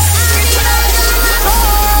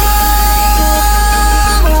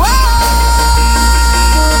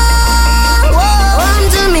 Home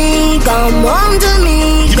to me, come home to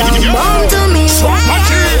me, come home to me. It's no place like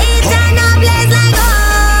home.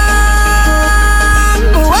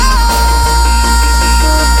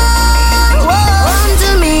 Home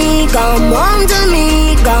to me, come home to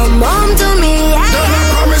me, come home to me.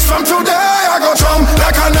 Promise from today I go jump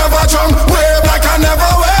like I never jump, wave like I never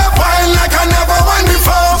wave, wine like I never wine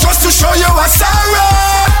before, just to show you a sorrow.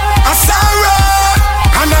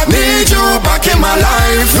 And I need you back in my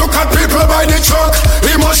life. Look at people by the truck,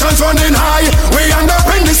 emotions running high. We end up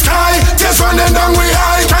in the sky, tears running down we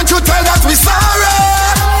high. Can't you tell that we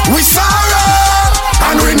sorry? We sorry,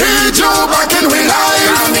 and we need you back in we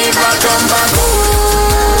life. I need to come back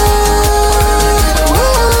home.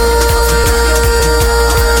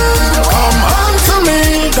 Come home to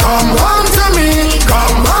me, come home to me,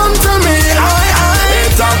 come home to me.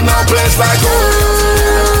 It has no place like home.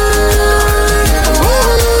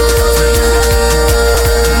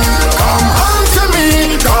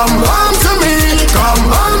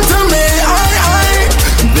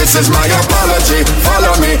 This is my apology,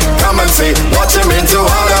 follow me, come and see what you mean to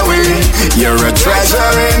Halloween. You're a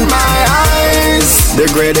treasure in my eyes,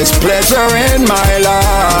 the greatest pleasure in my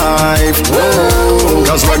life. Whoa.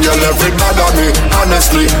 Cause when you left it bother me,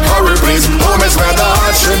 honestly, hurry please, home is where the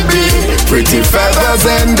heart should be. Pretty feathers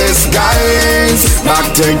in disguise,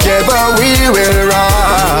 back together we will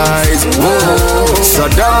rise. Whoa. So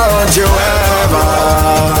don't you ever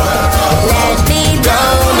let me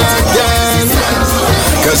down again.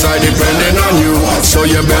 Cause I depending on you, so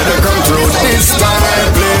you better come through this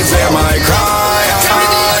time. Please hear my cry.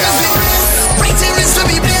 Waiting is to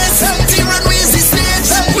be blessed. The runway is the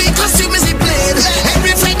stage. We costume is the blade.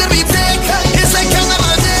 Every fight that we take is like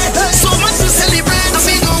carnival day. So much to celebrate. And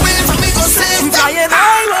we go wave and we go save. Flying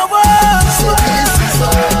high over.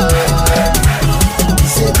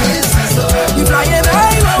 You flying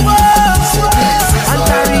high over. And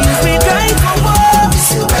Paris we drive over.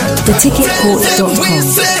 TheTicketPort.com.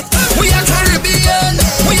 We are Caribbean,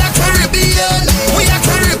 we are Caribbean, we are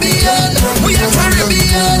Caribbean, we are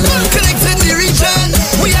Caribbean. Connecting the region,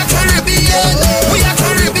 we are Caribbean, we are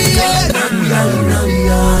Caribbean.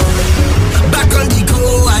 Back on the go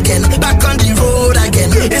again, back on the road again.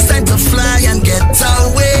 It's time to fly and get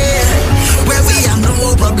away. Where we have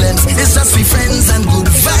no problems, it's just we friends and good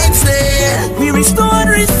vibes there. We restore and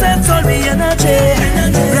reset all the energy.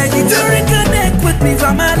 Ready to reconnect with me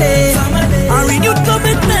family. Our renewed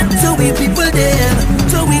commitment to we people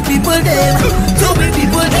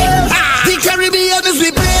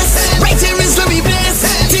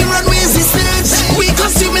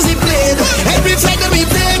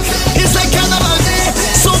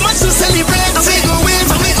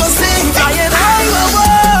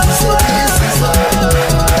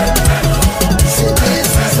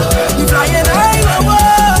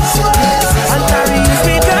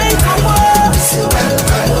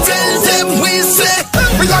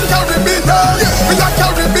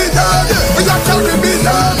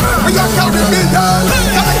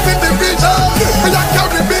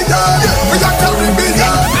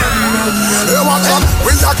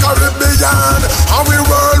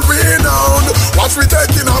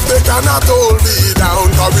cannot hold me down,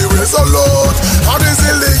 cause we resolute and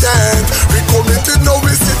resilient. We committed, now we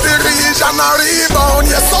see the region a rebound.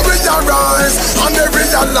 Yes, so we arise and they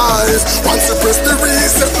realize. Once we press the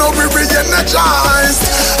reset, now we re-energized.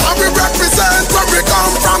 And we represent where we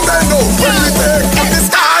come from, they know where we take in the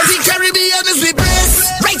skies. The Caribbean is we bless,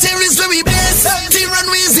 right here is where we bless. The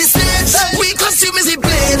runway is the stage, we costume is the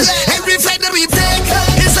blade. Every flight that we take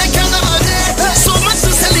is like another day. So much to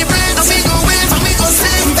celebrate, and we go wave and we go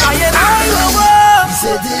sing. I and I will walk. We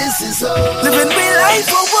say this is all. Living me life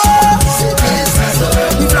for war. We say this is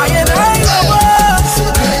all. We fly and I will walk.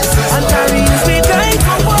 And Paris we die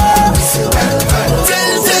for war.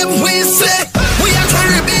 Tell them we say we are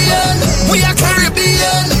Caribbean. We are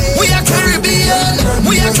Caribbean. We are Caribbean.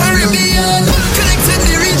 We are Caribbean. Connected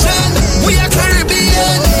the region. We are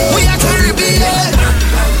Caribbean. We are Caribbean.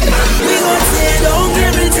 We gon' tear down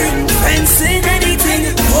everything, fencing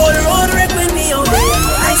anything, whole road wreck with me on there.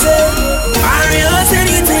 I say, barriers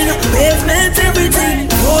anything, pavement everything,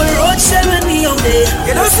 whole road shell with me on there.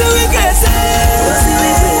 You know see we get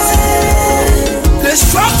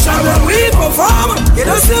destruction when we perform. You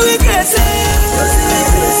know see we get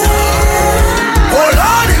hold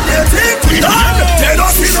on, if they think we done, they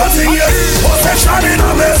don't see nothing yet. Possession in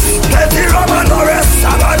a mess, let the Roman no rest.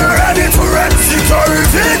 I'm ready to rest.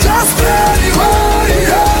 Security just play the way,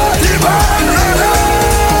 yeah, the man ready.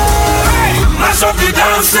 Hey, mash up the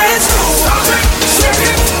downstairs, stop it, shake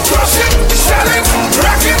it, crush it, shell it,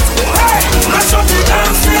 wreck it. Hey, mash up the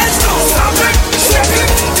downstairs, stop it, shake it,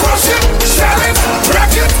 crush it, shell it,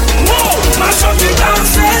 wreck it. Whoa, mash up the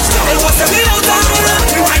downstairs. It was a little down,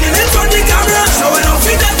 rewinding it from the camera. Showing off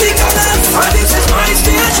in the big colors. And this is my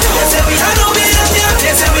stage. They say we had no behavior.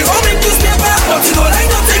 They say we gon' make newspaper. But you know like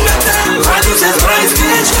nothing better. And this is my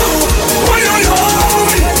stage. Oi, oi,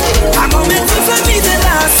 oi. I'm gonna make this for me the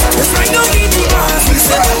last. It's right now in the past. We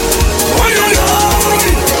say, oi, oi, oi.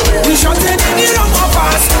 We shot it in the wrong of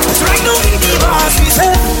us. It's right now in the past. We say,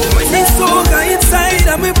 when this soul got inside,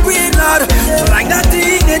 I'm a brain lad. Like that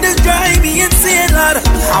thing that just drive me insane, lad.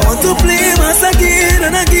 I want to play once again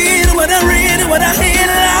and again. What I read, what I hate,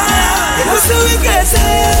 lad. You know so we get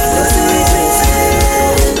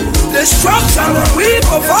destruction when we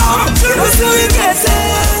perform. You know so we get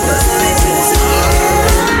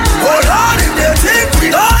hold on, if they think we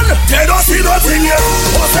done, they don't see nothing yet.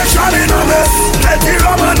 Possession in a mess, let the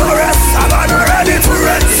Roman no rest. I'm ready to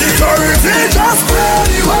rest. Security just play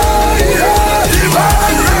the way, yeah, the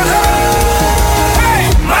man ready. Hey,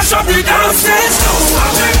 mash up the downstairs,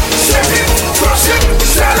 stop it, shake it, crush it,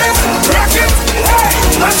 shell it, wreck it. Hey,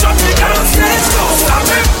 mash up the downstairs, stop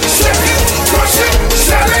it, shake it, crush it,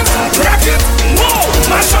 shell it, wreck it. Whoa,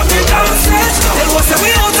 mash up the downstairs. It was a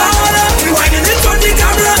way out of order, rewinding it on the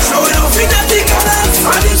camera, showing off in the big colors.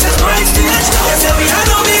 And this is my stage. They say we had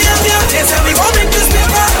no behavior. They say we gon' make this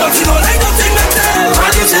paper. But you know like nothing better.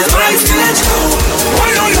 And this is my stage.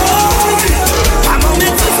 Oi, oi, oi. I'm gonna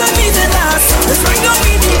make this for me the last. It's right now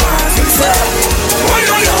in the past. We say, oi,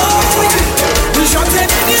 oi, oi. We shot it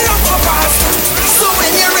in the rock of us. So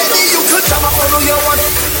when you're ready, you could jam up on who you want.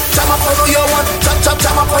 Jam up on who you want.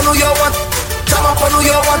 Jam up on who you want. Jam up on who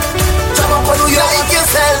you want. Jam up on who you like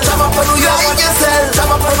yourself. Jam up on who you like yourself.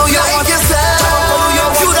 Jam up on who you like yourself. Jam up on who you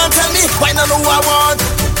want. You don't tell me why not who I want.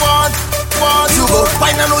 You go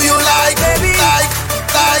why not who you like.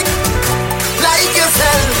 Like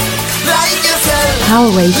yourself. Like yourself.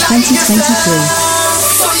 Powerade 2023.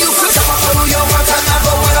 So you could jam up on who you want and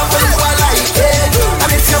never want up on who I like. Yeah.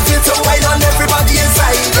 And if you feel to wine on everybody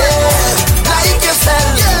inside. Yeah. Like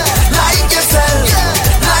yourself. Like yourself.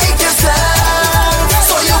 Like yourself.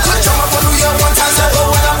 So you could jam up on who you want and never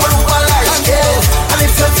want up on who I like. Yeah. And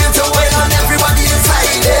if you feel to wine on everybody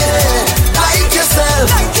inside. Yeah. Like yourself.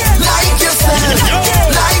 Like yourself.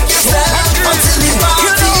 Like yourself. Until the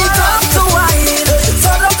party comes to wine. So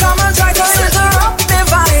don't come and try to interrupt the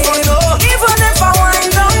vibe. Even if I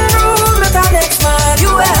wind down room with the next man,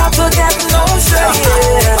 you will have to get no shade.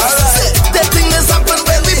 The thing is happen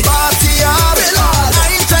when we party hard.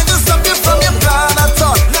 I ain't trying to stop you from your plan at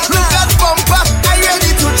all. Look at bumper, I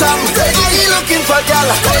ready to jam. I ain't looking for y'all,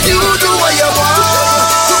 cause you do what you want.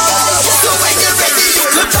 So when you're ready, you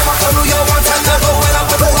could jam up on who you want and never win up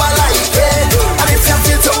on who I like. And if you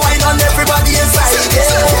feel to wine on everybody inside.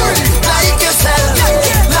 Like yourself,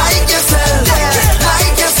 like yourself,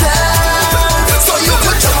 like yourself. So you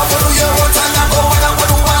could jam up on who you want and never win up on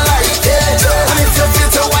who I like. And if you feel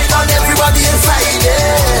to wine on everybody inside.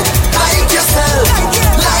 Like yourself,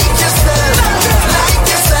 like yourself, like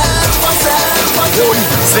yourself.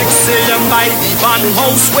 6 a.m. by the van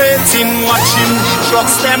house waiting, watching the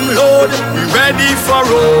trucks them load. We ready for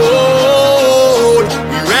road.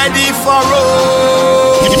 We ready for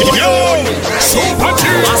road.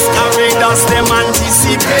 Masqueraders, them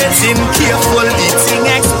anticipating, careful the thing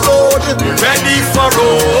explode. Ready for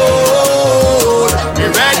road,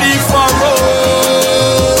 ready for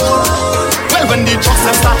road. Well, when the trucks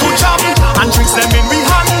them start to jam and drinks them in we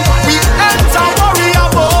hand, we enter warrior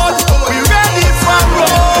mode. We ready for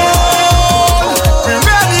road, we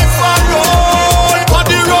ready for road. But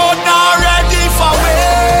the road not ready for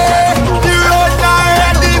way, the road not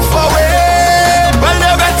ready for way. Well,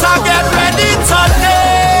 you better get ready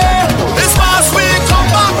today. This fast we come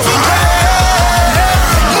back today.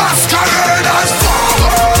 Masqueraders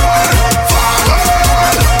forward, forward,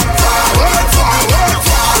 forward, forward,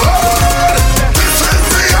 forward. This is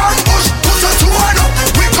the ambush, put it to one up.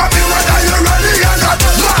 We come in whether you're ready or not.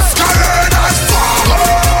 Masqueraders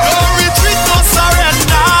forward. No retreat, no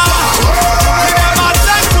surrender. We never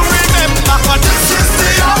time to remember. But this is the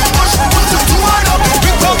ambush, put it to one up.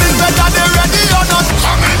 We come in whether they're ready or not.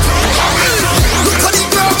 Come in, come in. Look at the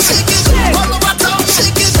ground shaking, all over town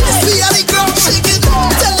shaking. We are the ground shaking.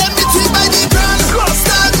 Tell them it's in by the ground.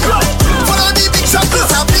 Stand, follow the big shot,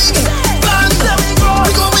 it's a big band.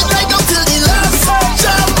 We going right up till the last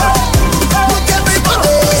jump. Look everybody,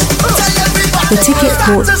 tell everybody.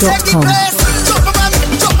 theticketport.com.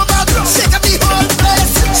 Jump about, shake up the whole place.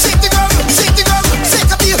 Shake the ground, shake the ground, shake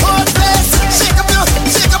up the whole place. Shake up your,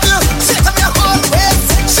 shake up your, shake up your whole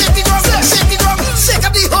waist. Shake the ground, shake the ground, shake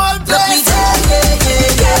up the whole place.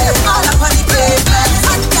 All up on the pavement,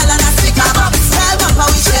 hot girl and a sticker box. Tell Papa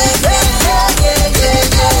we shake it.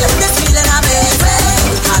 This feeling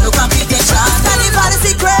amazing. I no competition. Tell the body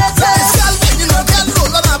secret. Girl, when you know girl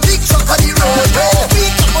roll on a big truck on the road. We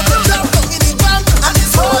come on the jump down in the van and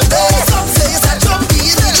it's all day. Some say it's a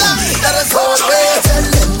jumpy in the line, that is all day. Tell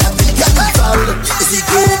them that we can foul. It's the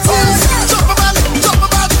good thing. Jump about,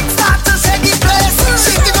 start to shake the place.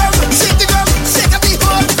 Shake the ground, shake the ground, shake up the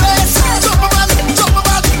whole place. Jump about,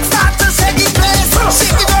 start to shake the place.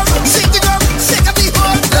 Shake the ground, shake the ground, shake up the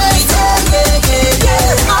whole place.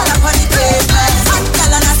 All up on the pavement, hot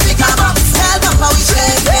girl and a sticker box. Tell Papa we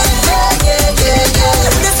shake it.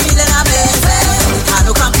 This feeling amazing. I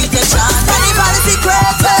no competition. Tell the body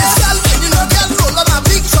secret. Girl, when you know girl roll on a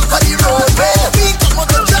big truck on the road. We come on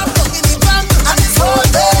the jump down in the van and it's all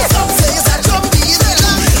day. Some say it's a jumpy in the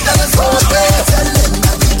line, that is all day. Tell them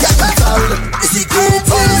that we can foul. It's the good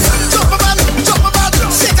thing. Jump about,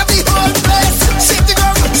 shake up the whole place. Shake the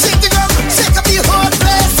ground, shake up the whole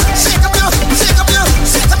place. Shake up your whole waist. Shake the ground, shake up the.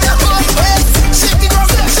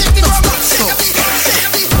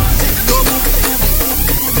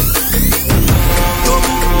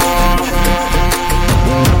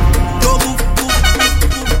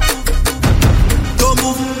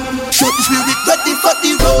 Shut the spirit ready for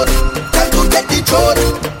the road. Time to get the road.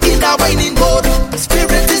 In a whining mode.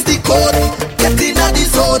 Spirit is the code. Get in a the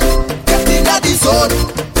zone. Get in a the zone.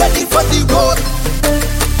 Ready for the road.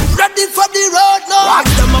 Ready for the road now. Rock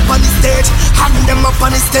them up on the stage. Hang them up on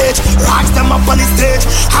the stage. Rock them up on the stage.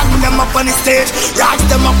 Hang them up on the stage. Rock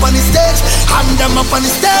them up on the stage. Hang them up on the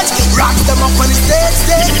stage. Rock them up on the stage.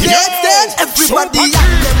 Stage. Everybody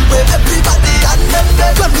hang them way. Everybody hang them way.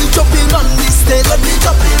 When we jumping on this stage. When we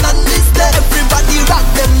jumping on this stage. Everybody rock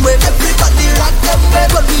them way. Everybody rock them way.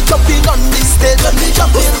 When we jumping on this stage. When we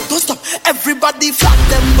jumping. Don't stop. Everybody flat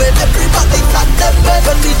them way. Everybody flat them way.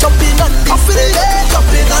 When we jumping on this stage.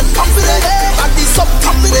 Jumping on this stage. Everybody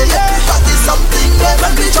something way. Everybody something way.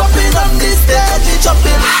 When we jumping on this stage. We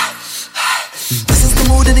jumping. This is the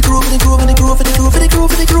mood and the groove and the groove and the groove and the groove and the groove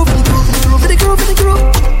and the groove and the groove and the groove and the groove and the groove.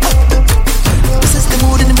 This is the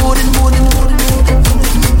mood and the mood and the mood and the mood and the mood.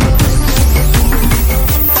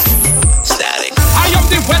 Static. I am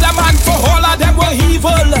the weatherman for all of them were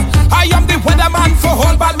evil. I am the weatherman for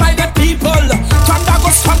all bad-minded people. Thunder go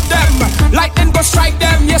stop them, lightning go strike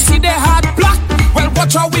them. You see they heart black. Well,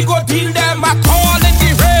 watch how we go deal them. I call in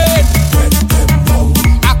the rain.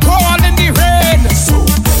 I call in the rain.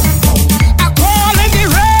 I call in the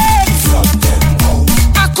rain.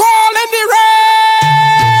 I call in the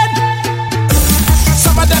rain.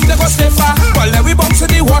 Some of them they go stay far, but let we bounce in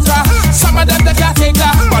the water. Some of them they can't take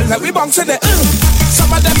that, but let we bounce in the.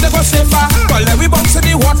 Some of them they go stay far, but let we bounce in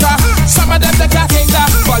the water. Some of them they can't take that,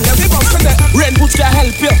 but let we bounce in the. Rain boots can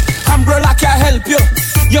help you, umbrella can help you.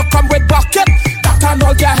 You come with bucket, that and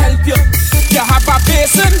all can help you. You have a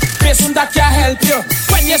basin that can help you.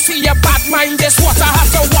 When you see your bad mind, this water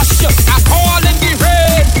has to wash you. I call in the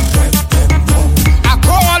rain. I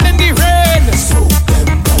call in the rain.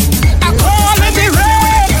 I call in the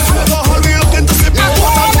rain. Hurry up and sip my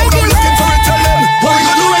water. Now I'm looking for it. Tell them what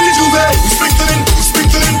you do when you do that. We sprinkling. We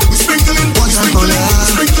sprinkling. We sprinkling. We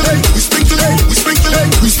sprinkling. We sprinkling. We sprinkling.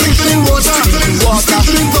 We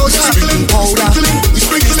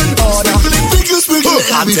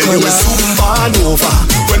I tell you it's supernova.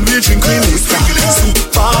 When we drink we liquor,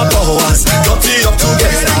 superpowers, dirty up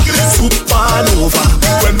together. Supernova.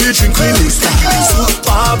 When we drink we liquor,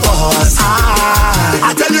 superpowers.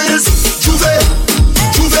 I tell you it's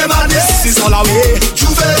Juve madness is all away.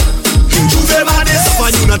 Juve madness of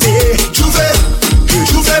a unity. Juve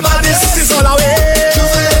madness is all away.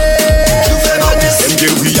 Juve madness. Them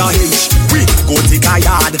give we a hinge, we go take a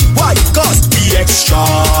yard. Why? Cause we extra.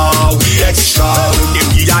 Them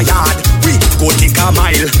we a yard, we go take a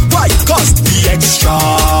mile. Why? Cause we extra.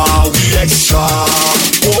 Oh,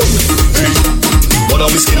 hey. But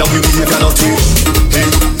we skin and we behavior not take. Hey,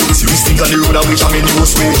 see we stick on the road and we jam in the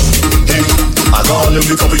most way. Hey, alcohol and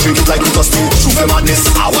liquor we drink it like we custom. Juve madness,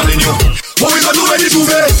 I want in you. What we gonna do when you Juve?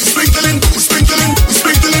 We sprinkling. We sprinkling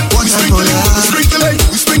water. We sprinkling water.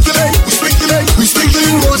 We sprinkling powder.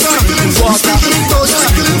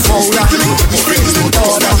 We sprinkling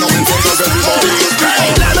powder.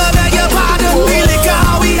 Let me beg your pardon. We liquor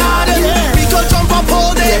how we had it. We could jump up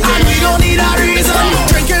all day and we don't need a reason.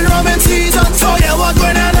 Drinking rum in season, so yeah, what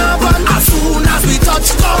gonna happen? As soon as we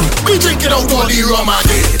touch down, we drinking out all the rum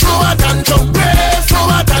again. Throw a tantrum, brave. Throw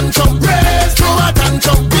a tantrum, brave. Throw a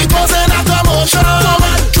tantrum, because in a commotion.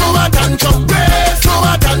 Throw a tantrum, brave. Throw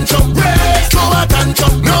a tantrum, brave. Throw a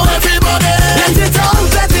tantrum, now everybody. Let it out,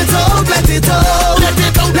 let it out, let it out. Let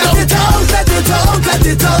it out, let it out, let it out, let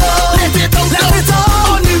it out. Let it out, let it out,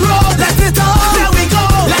 on the road, let it out. There we go.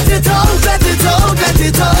 Let it out, let it out, let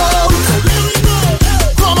it out.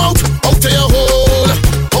 Come out to your hole,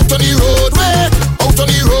 out on the roadway, out on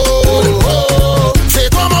the road. Oh, say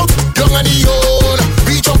come out, young and the old.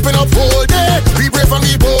 We jumping up all day, we brave and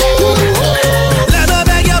we bold. Let me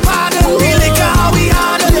beg your pardon, we liquor how we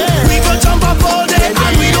had it. We could jump up all day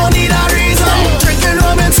and we don't need a reason. Drinking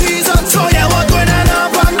rum in season, so yeah, what gonna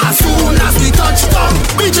happen? As soon as we touch down,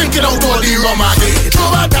 we drinking out all the rum again.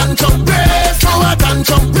 Throw a tantrum, brave. Throw a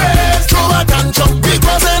tantrum, brave. Throw a tantrum,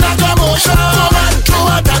 because in a commotion. Throw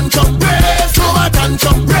a tantrum, brave. Throw a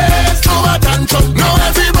tantrum, brave. Throw a tantrum, now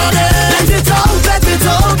everybody. Let it out, let it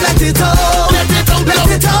out, let it out. Let it out, let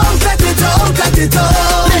it out, let it out, let it out.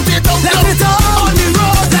 Let it out, let it out, on the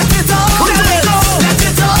road, let it out. Let it out, let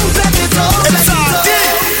it out, let it out, let it out.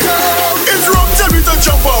 It's rum till we to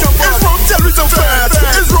jump up. It's rum till we to fat.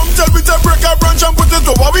 It's rum till we to break a branch and put it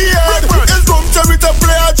to what we had. It's rum till we to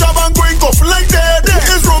play a job and going off like that.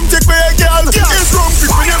 It's rum take me a girl. It's rum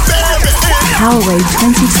keeping your baby. Powerade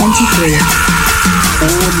 2023.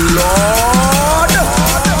 Oh Lord.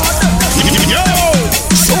 Yo,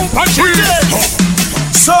 Super G.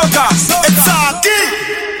 Soca, it's Aki.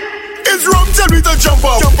 It's rum till we to jump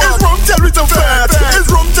up. It's rum till we to fat. It's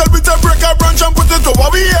rum till we to break a branch and put it to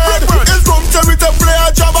what we had. It's rum till we to play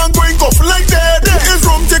a job and going off like that. It's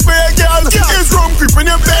rum take me a girl. It's rum creeping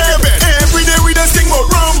your baby. Every day we just sing about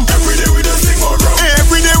rum. Every day we just sing about rum.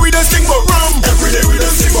 Every day we just sing about rum. Every day we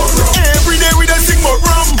just sing about rum. Every day we just sing about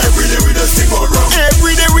rum. Every day we just sing about rum.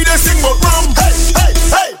 Every day we just sing about rum. Hey, hey,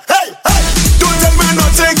 hey, hey, hey. Don't tell me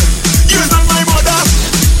nothing. You're not my mother.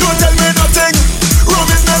 Don't tell me nothing. Rum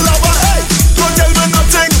is my lover. Hey, don't tell me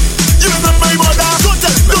nothing. You're not my mother. Don't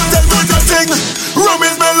tell me nothing. Rum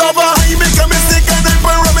is my lover. I make a mistake and I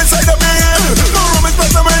put rum inside of me. No rum is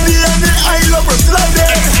better than the end. I love rum like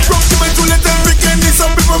that. Rum to me too little weekend.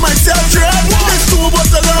 Some people might say dread. It's too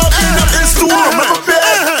much love. It's too rum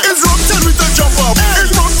prepared. It's rum till we to jump up.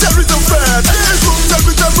 It's rum till we to fat. It's rum till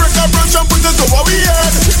we to break a branch and put it to what we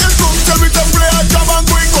had. It's rum till we to play a job and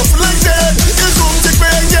going off like that. It's rum take me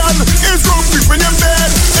a girl. It's rum creeping in bed.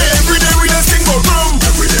 Every day we just sing about rum.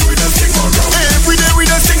 Every day we just sing about rum. Every day we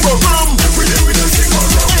just sing about rum. Every day we just sing about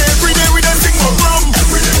rum. Every day we just sing about rum.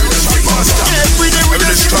 Every day we just sing about rum. Every day we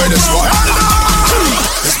just sing about rum.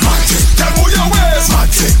 It's magic. Tell me your ways.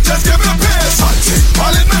 Magic. Just give me a pace. Magic.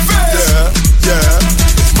 All in my face. Yeah,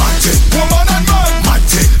 yeah. Magic. Woman and man.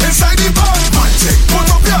 Magic. Inside the band. Magic. Put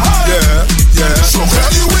up your hand. Yeah, yeah. So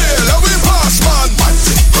anyway, let me pass, man.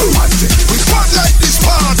 Magic. Magic. We want like this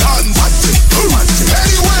Spartan. Magic. Magic.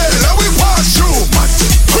 Anyway, let me pass through.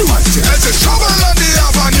 Magic. Magic. There's a trouble on the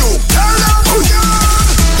avenue. Tell them again.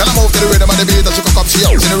 Can I move to the rhythm of the beat that you can come see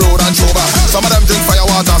out in the road and show back? Some of them drink fire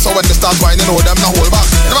water, so when they start whining, know them not hold back.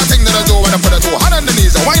 Never think that they do when they put it to hand on the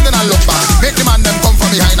knees and whining and look back. Make the man them come from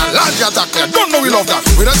behind and launch the attack. Don't know we love that.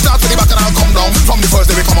 We don't start with the back and I'll come down. From the first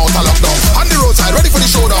day we come out and lock down. On the roadside, ready for the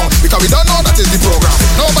showdown. Because we don't know that is the program.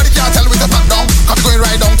 Nobody can tell we to back down. Cause we going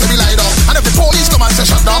right down till we lie down. And if the police come and say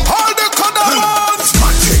shut down, hold the condiments.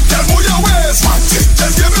 Magic, tell me your ways. Magic,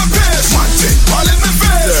 just give me a pace. Magic, all in my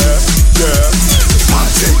face. Yeah, yeah.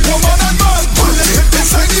 Magic, woman and man. Magic,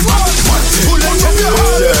 inside the van. Magic, pull up your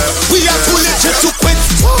hand. Yeah. We are too legit to quit.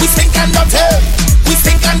 We think and not help. We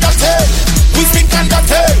think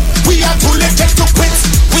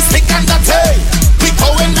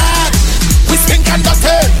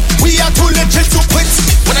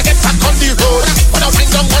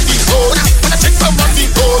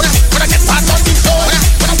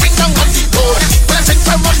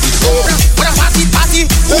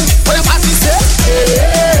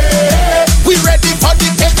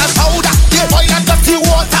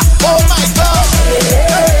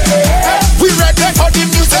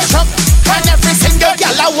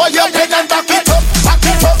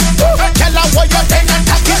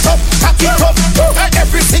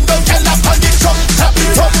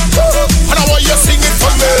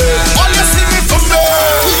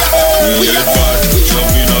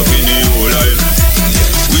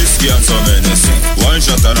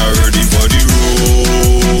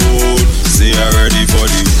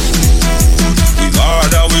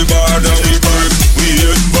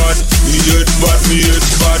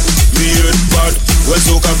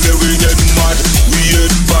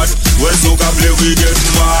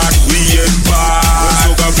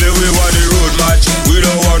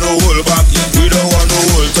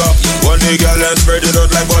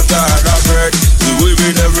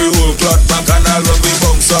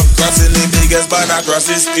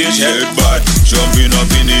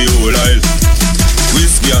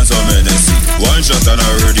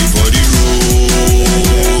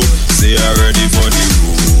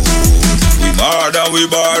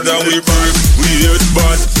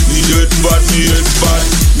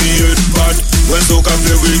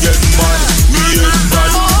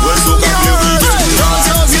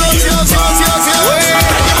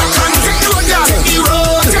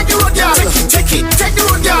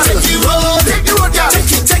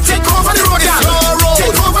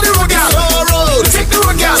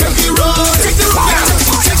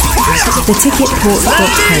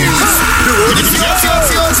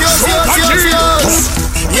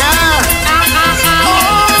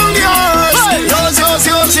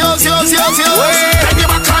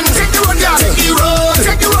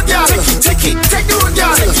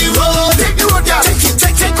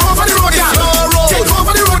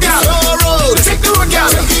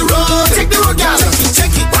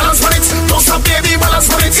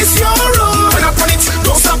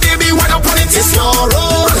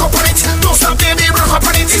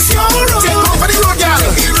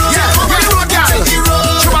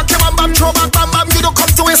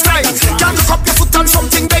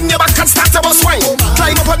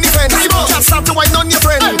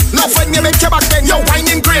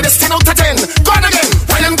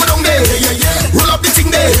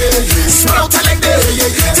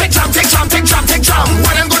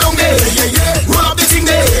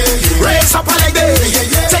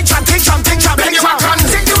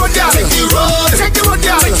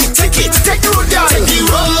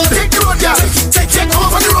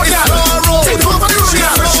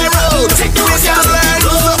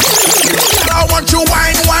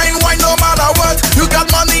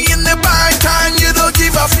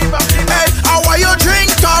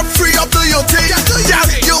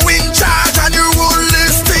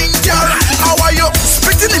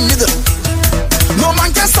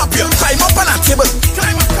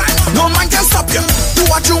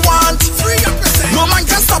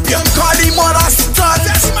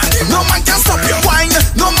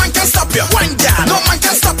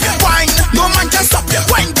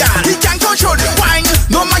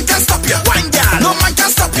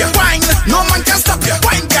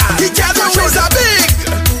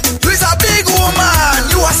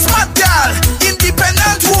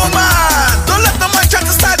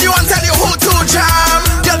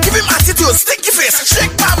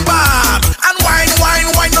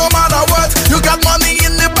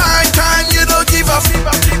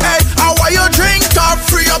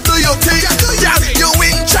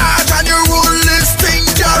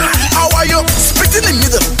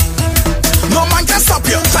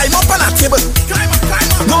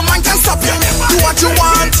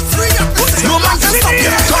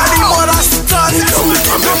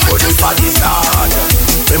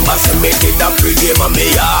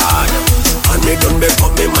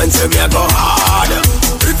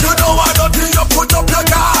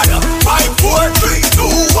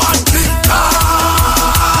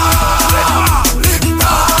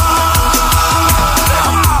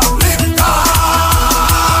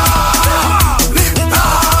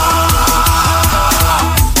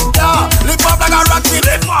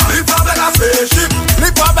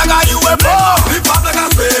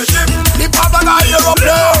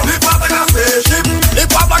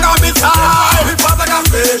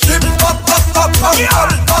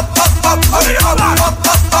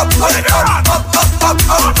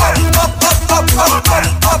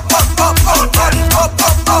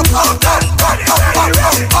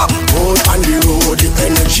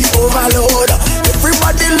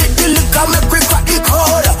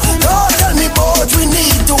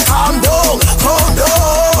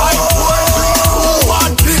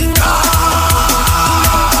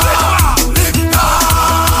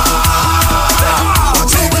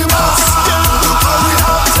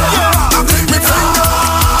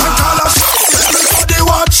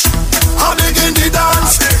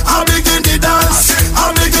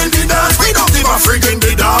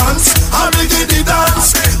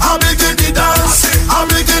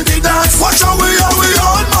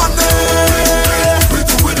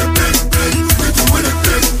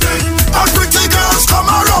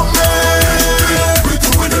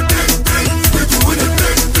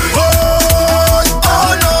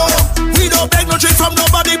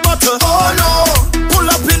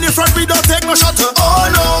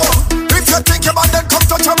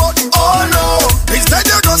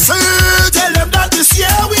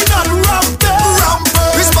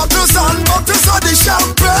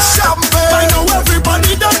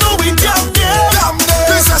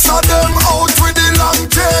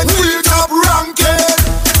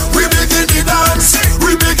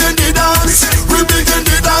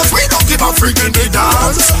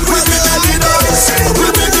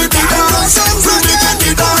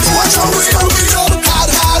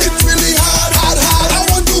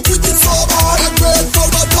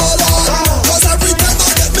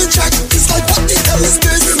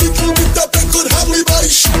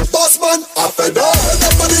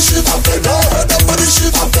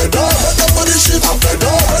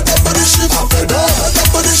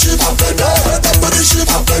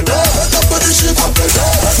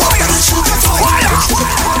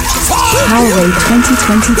Powerade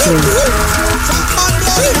 2023.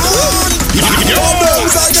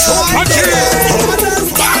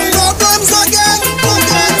 Problems again.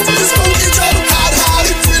 This funky job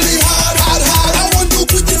hard. It's really hard. I want to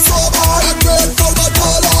quit it so hard. I'm grateful for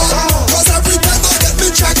dollar. Cause every time I get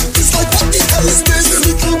me check, it's like what the hell is this? A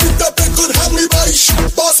little bit of it could have me by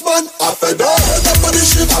shit. Boss man, I fed up. Head up on the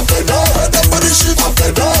ship. I fed up. Head up on the ship. I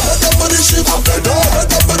fed up. Head up on the ship. I fed up.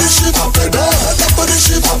 Head up on the ship. I fed up. Head up on the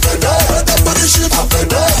ship. I fed up. Head up on the ship. I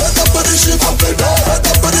fed up. Head up on the ship. I fed up. Head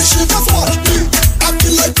up on the ship. Just watch me. I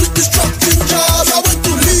feel like with distracting jobs. I want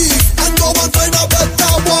to leave and go and find a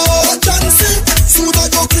better one. Chance soon I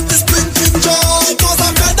go quit this printing job because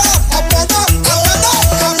I'm fed up. I'm fed up.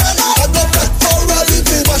 I go back for a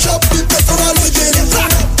living. Mash up the place for a living.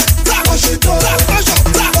 Mash it up. I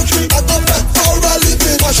go back for a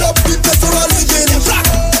living. Mash up the place for a living.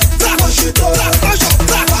 Mash it up.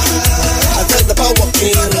 I fed up on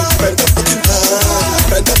working. Fed up working hard.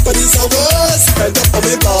 Fed up for these hours. Fed up for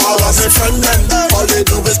me boss. My friend man. All they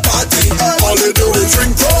do is party. All they do is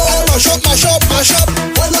drink. Mash up.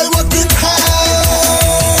 While I working hard.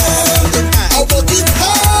 I'm working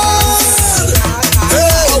hard.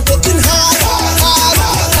 Hey, I'm working hard.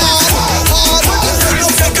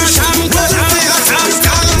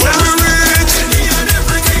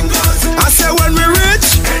 I say when we rich,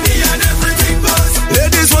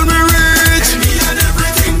 ladies when we rich,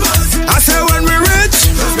 I say when we rich,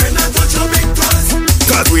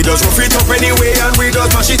 cause we just rough it up anyway and we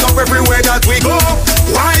just mash it up everywhere that we go.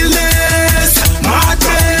 Wildness,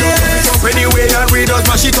 madness, up anyway and we just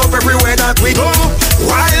mash it up everywhere that we go.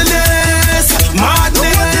 Wildness,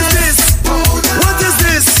 madness. What is this? What is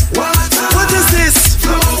this? What is this?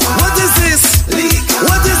 What is this?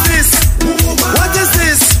 What is this?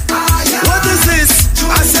 What is this?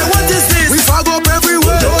 I say what is this? We fog up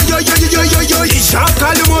everywhere. Yo. Ishak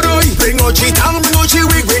Kalimoroi. Bring out she tongue, bring out she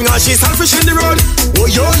wig, bring out she selfish in the road. Oh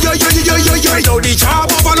yo. Yo the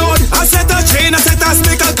job overload. I set a chain, I set a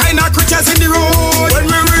snake, all kind of creatures in the road. When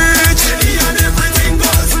we rich, any and everything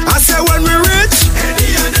goes. I say when we rich,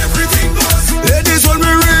 any and everything goes. Ladies when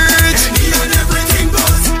we rich, any and everything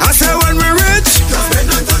goes. I say when we rich, just when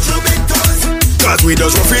not touch your big toes. Cause we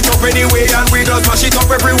just rough it up anyway and we just mash it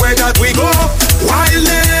up everywhere that we go.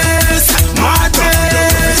 Wildness,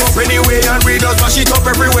 madness, up anyway and we just mash it up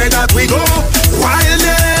everywhere that we go.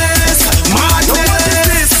 Wildness, madness. What is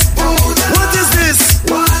this? What is this?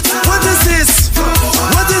 What is this?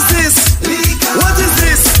 What is this? What is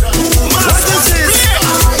this? What is this?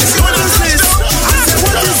 What is this?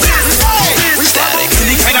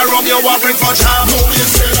 Any kind of rum you want bring for jam?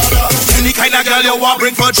 Any kind of girl you want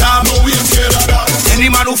bring for jam? Any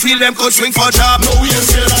man who feel them could swing for jam?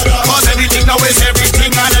 Cause everything now is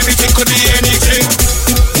everything and everything could be anything.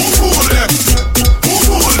 Who fool them? Who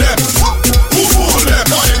fool them? Who fool them?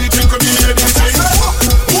 Now anything could be anything.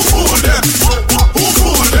 Who fool them? Who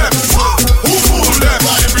fool them? Who fool them?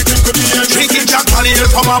 Now everything could be anything. Drinking Jack Daniel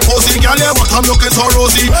from a posy, girl, yeah, but I'm looking so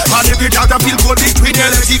rosy. And every dog that feel good between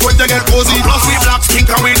them, let's see when they get cozy. Plus we black stink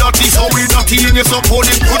and we dirty, so we dirty in your so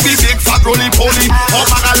pony. Could be big fat rolling pony, or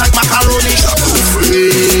maga like macaroni.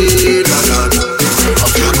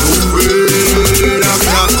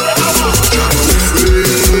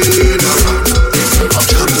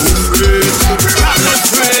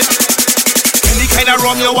 Any kind of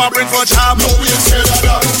rum you want bring for jam?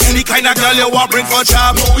 Any kind of girl you want bring for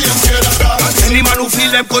jam? Any man who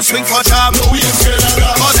feel them could swing for jam?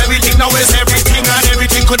 Cause everything now is everything and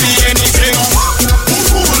everything could be anything. Who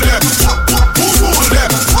fool them? Who fool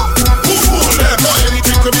them? Who fool them?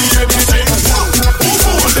 Anything could be anything. Who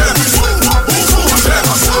fool them? Who fool them?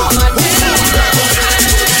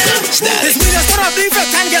 This we just turn up the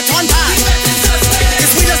effect and get on bad.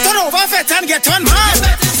 This we just turn over effect and get on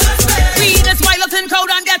mad. We just wild out in crowd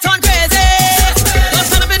and get on crazy. Don't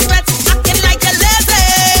stand up in sweat, acting like you're lazy.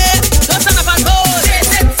 Don't stand up and pose.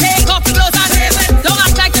 Take off the clothes and wave it. Don't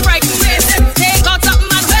act like you're frightened. Take out something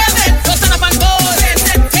and wave it. Don't stand up and pose.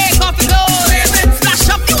 Take off the clothes. Splash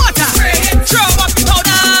up the water. Throw up the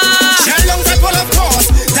powder. Shell down and full of course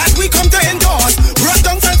that we come to endorse. Run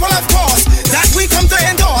down and full of course that we come to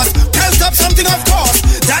endorse. Pelt up something of course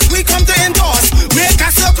that we come to endorse. Make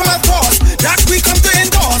a circle of course that we come to endorse.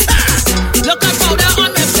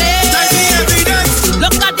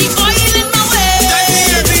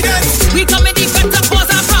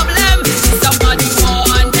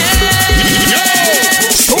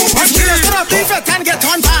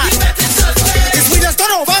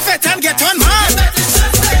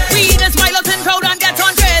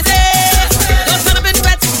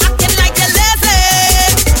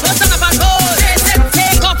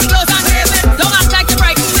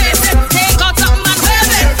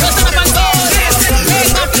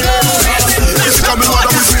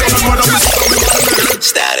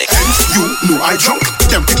 you know I drunk.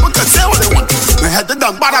 Them people can say what they want. My head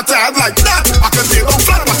down, but I tired like that. I can lay down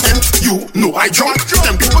flat, but then you know I drunk.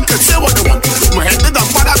 Them people can say what they want. My head down,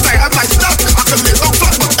 but I tired like that. I can lay down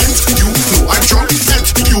flat, but then you know I drunk. And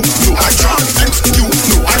you know I drunk. And you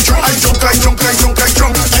know I drunk. I drunk, I drunk, I drunk, I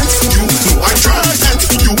drunk. And you know I drunk.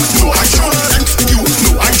 And you know I drunk. And you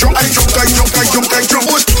know I drunk. I drunk, I drunk, I drunk, I drunk.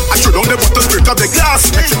 I threw down the bottle, break up the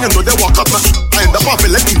glass. Next thing you know, they walk up, man. I end up on the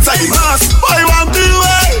inside the mask. I want the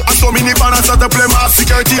way. I saw me nip and I started to play mask.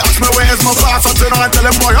 Security asked me where's my class. I turn around and tell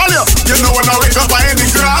them, boy, all you know when I wake up I ain't in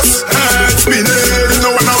grass. Head spinning. You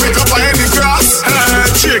know when I wake up I ain't in grass.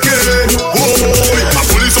 Head shaking. Oh, a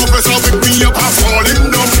police officer pick me up and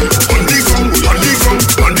falling down. On the ground, on the ground,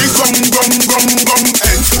 on the ground, ground, ground, ground.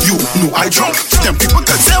 And you know I drunk. Them people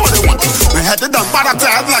can say what they want. My head down, but I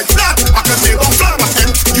tired like that. I can say don't flat, but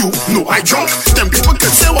and you know I drunk. Them people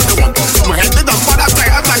can say what they want. My head down, but I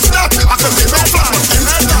tired like that. I can say don't flat, but and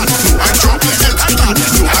you know I drunk. And you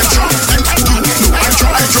know I drunk. And you know I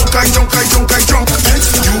drunk. I drunk, I drunk, I drunk, I drunk. And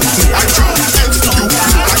you know I drunk. And you know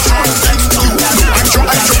I drunk. And you know I drunk.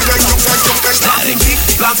 I drunk, I drunk, I drunk, I drunk. Planting big,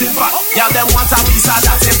 planting fat. Y'all them want a piece of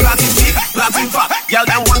that. Say planting big, planting fat. Y'all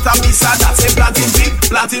them want a piece of that. Say planting big,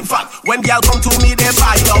 planting fat. When y'all come to me, they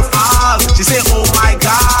buy off all. She say, oh my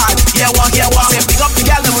God. Yeah, what, yeah, what. Say pick up the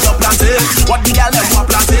girl them with a planting. What the girl them want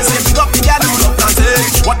planting. Say pick up the girl them with a planting.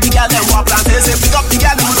 What the girl them want planting. Say pick up the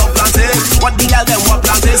girl them with a planting. What the girl them want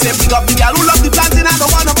planting. Say pick up the girl who love the planting and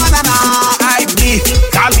don't want a banana. I be,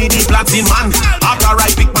 call me the planting man. After I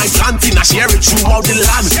pick my planting, I share it throughout the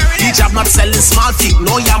land. The job not selling small thing,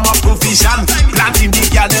 no yam of provision. Planting the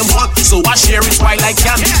girl them want, so I share it while I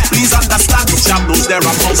can. Please understand, the job knows they're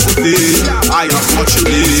about to pay. I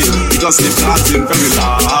unfortunately, because the planting very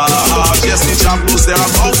large. Yes, the job knows they're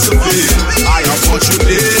about to pay. I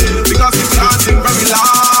unfortunately, because the planting very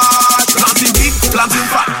large. Planting big, planting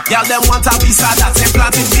fat. Y'all them want a piece of that. Say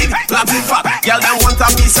planting big, planting fat. Y'all them want a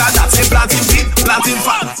piece of that. Say planting big, planting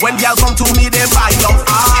fat. When y'all come to me, they buy up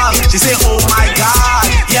all. She say, oh my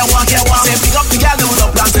God. Yeah, what, yeah, what. Say pick up the girl them with a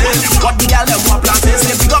planting. What the girl them want planting.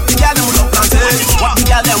 Say pick up the girl them with a planting. What the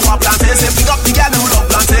girl them want planting. Say pick up the girl them with a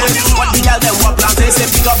planting. What the girl them want planting. Say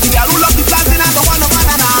pick up the girl who love the planting and don't want no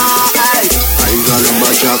banana. Eyes all on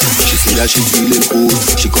my job. She say that she feeling cool.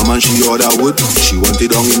 She come and she order wood. She want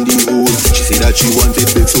it down in the hole. She say that she want it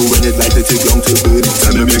big, so when it like to take long to burn.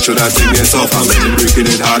 Tell me make sure that thing gets off and when you breaking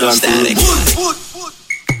it hard and cool.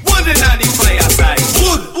 Wood in the fireside.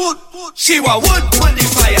 Wood. She want wood on the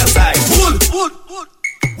fireside. Wood.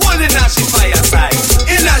 Wood in the fireside.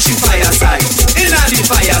 In the fireside. In the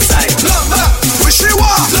fireside. Lumber, wish she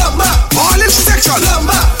want. Lumber, all in section.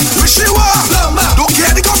 Lumber, wish she want. Lumber, don't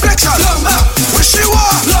care the complexion. Lumber, wish she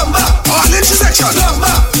want. Lumber, all in section.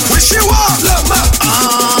 Lumber, wish she want. Lumber.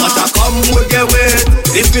 But I come with get wet.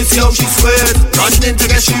 If it's how she sweat, running to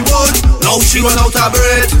get she would. Now she run out of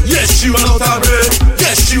bread. Yes, she run out of bread.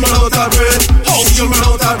 Yes, she run out of bread. How you run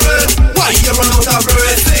out of bread? Why you run out of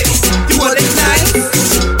bread? You want it nice?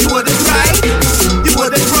 You want it right? You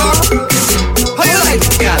want it wrong? How you like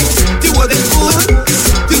it, girl? You want it good?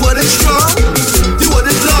 You want it strong? You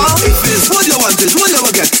want it long? If it's what you want it, what you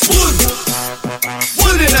want get? Wood.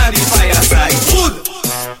 Wood in the fireside. Wood.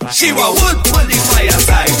 She want wood on the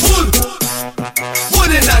fireside. Wood.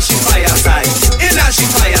 Wood in the fireside. In the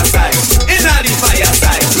fireside. In the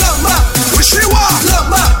fireside. Lumber, wish she want.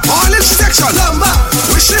 Lumber, all in section. Lumber,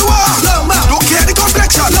 wish she want. Lumber, don't care the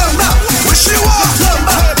complexion. Lumber, wish she want.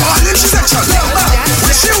 Lumber, all in section. Lumber,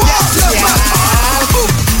 wish she want. Lumber.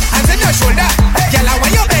 Hands on your shoulder, girl, I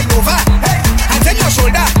want you bend over. Hands on your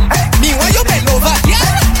shoulder, me want you bend over.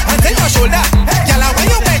 Hands on your shoulder, girl, I want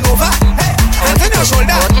you bend over. Hands on your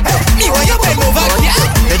shoulder, me want you bend over.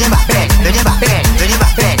 Bend your back, bend your back, bend your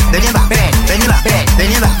back, bend your back, bend your back, bend your back, bend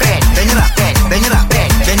your back, bend your back, bend your back,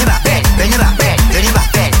 bend your back, bend your back,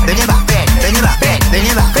 bend your back, bend your back, bend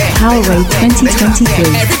your back. Powerade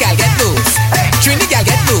 2023. Every girl get loose, Trini girl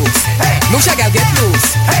get loose, Lucia girl get loose,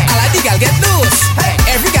 Aladi girl get loose.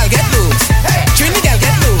 Every girl get loose, Trini girl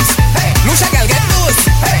get loose, Lucia girl get loose,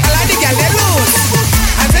 Aladi girl get loose.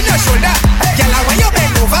 Hands on your shoulder, girl, I want you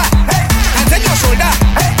bend over. Hands on your shoulder,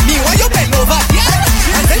 me want you bend over.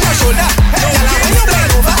 Hands on your shoulder, girl, I want you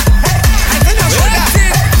bend over. Hands on your shoulder,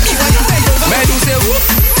 me want you bend over. Mais nous c'est ouf,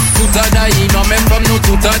 tout a daï, non même comme nous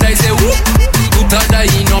tout a daï c'est ouf. Tout a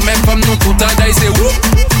daï, non même comme nous tout a daï c'est ouf.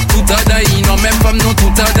 Tout a daï, non même comme nous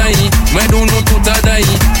tout a daï. Mais nous tout a daï,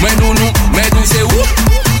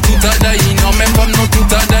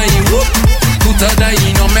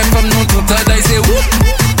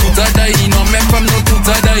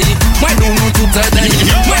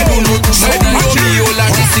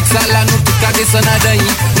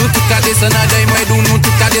 Nou tout ka descend day, mais do nou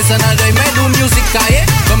tout ka descend day, mais do music ka eh.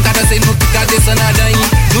 Comme kada say nou tout ka descend day,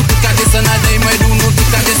 nou tout ka descend day, mais do nou tout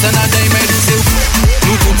ka descend day, mais do c'est où?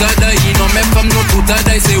 Nou tout a day, non mais femme nou tout a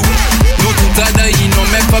day, c'est où? Nou tout a day, non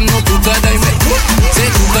mais femme nou tout a day, mais c'est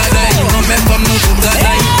tout a day, non mais femme nou tout a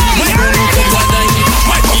day, mais do nou tout a day.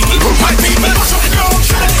 My people, mash up the ground,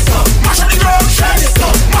 shake it up, mash up the ground, shake it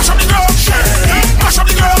up, mash up the ground, shake it up, mash up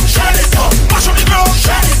the ground, shake it up, mash up the ground,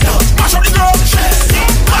 shake it up, mash up the ground, shake it up,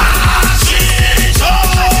 mash it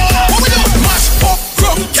up. What we do? Mash up,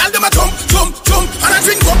 drum, girl them a jump, jump, jump, and I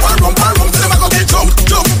drink rum, till them a go get jump,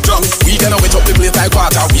 jump, jump. We gonna wet up the place like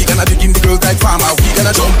water, we gonna dig in the girls like farmer, we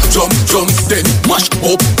gonna jump, jump, jump, then mash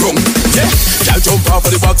up, drum. Yeah, girl jump off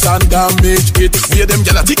of the box and damage it. We them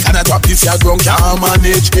gyal a tick and a drop this here drum, can't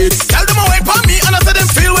manage it. Tell them away from me and I say them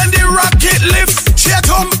feel when the rocket lift. She a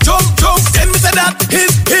jump, jump, jump. Then me say that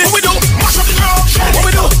is hit. What we do? Mash up the ground. What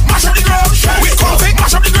we do? Mash up the ground. We come take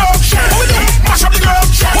mash up the ground. What we do? Mash up the ground.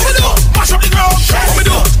 What we do? Mash up the ground. What we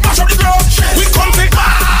do? Mash up the ground. We come take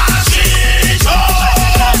mash it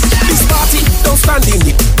up. This party don't stand in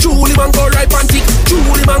it. Julie man go right panty.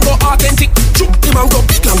 Julie man go authentic. Julie man go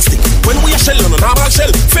big long stick. When we a shell on a normal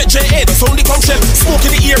shell, fed J.A. the sound the come shell. Smoke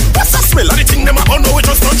in the ear. What's that smell? And the thing them a know it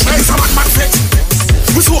just don't shell. It's a mad fete.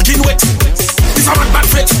 We soaking wet. It's a mad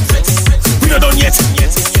fete. We not done yet.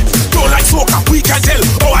 Don't like smoker, we can tell.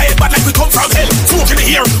 Oh I head bad like we come from hell. Smoke in the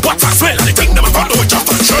ear. What's that smell? And the thing them a know it just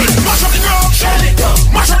don't shell. Mash up the ground, shell it up.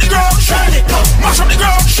 Mash up the ground, shell it up. Mash up the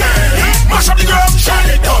ground, shell it up. Mash up the ground, shell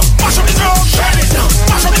it up. Mash up the ground, shell it up.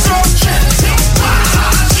 Mash up the ground, shell it up.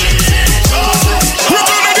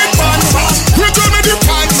 Return of the pan, return of the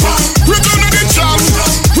pan, return of the jam,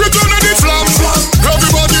 return of the flam.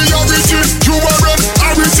 Everybody arity, you are red,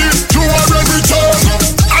 arity, you are red, return.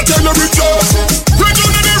 I tell you return.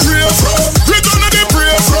 Return of the rave, return of the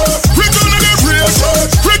brave, return of the rave,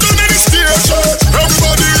 return of the stage.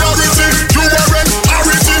 Everybody arity, you are red,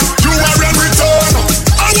 arity, you are red, return.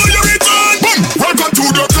 I want you return. Boom. Welcome to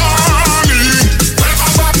the party.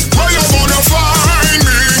 Welcome back. Where you gonna find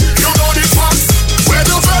me? You know the facts. Where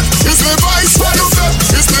the vet is the vice. Where the vet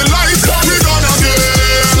is the life. We gonna get.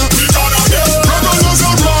 We gonna get. Brothers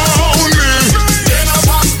around me.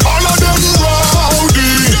 All of them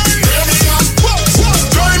rowdy.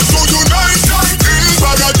 Time to unite in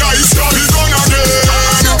paradise. We gonna get.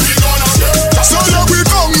 So yeah, we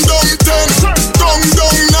come down 10, come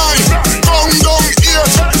down 9, come down 8,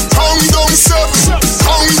 come down 7,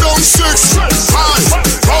 come down 6, 5,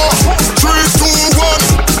 4, 3, 2, 1.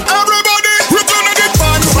 Everybody, return of the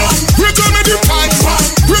pan, return of the pan,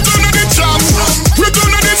 return of the jam,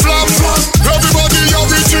 return of the flam. Everybody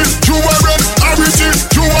arity, you are red, arity,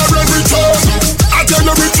 you are red, return. I tell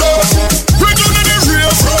you return. Return of the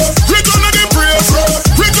rave, return of the brave,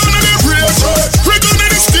 return of the brave, return of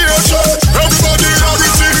the stage. Everybody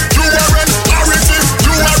arity, you are red, arity,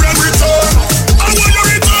 you are red, return. I want you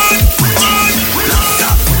return.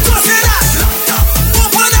 Don't say that.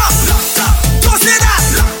 Open up. Don't say that.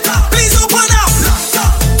 Please open up.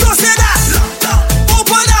 Don't say that.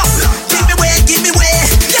 Open up. Give me way, give me way,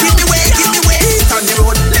 give me way, give me way. Heat on the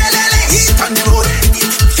road, Le le le. heat on the road,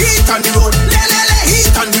 heat on the road, Le le le.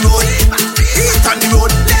 heat on the road, heat on the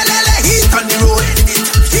road, Le le le. heat on the road,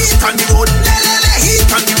 heat on the road, Le le le.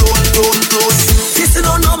 heat on the road, road. This is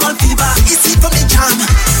no normal fever, it's heat from the jam.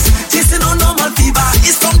 This is no normal fever,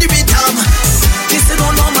 it's from the rhythm. This is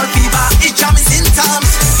no normal fever, it's jamming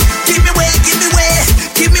symptoms. Give me way, give me way,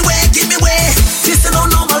 give me way, give me way. This is no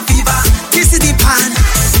normal fever, this is the pan.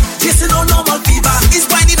 This is no normal fever, it's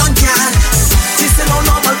winding on can. This is no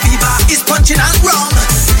normal fever, it's punching and wrong.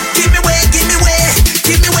 Give me way, give me way,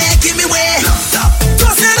 give me way, give me way.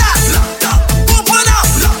 Don't say that. Open up.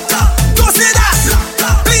 Don't say that.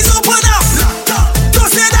 Please open up.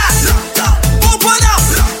 Don't say that. Open up.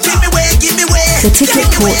 Give me way, give me way.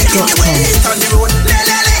 TheTicketPort.com. Heat on the road,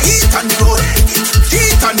 heat on the road,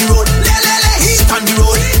 heat on the road, heat on the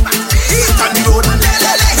road, heat on the road,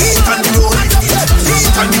 heat on the road,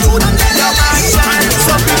 heat on the road.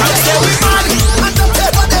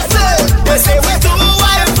 They say we too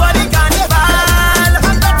wild for the carnival.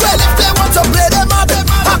 Well, if they want to play them up,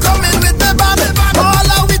 I come in with the band. All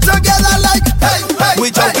are we together like hey, hey. We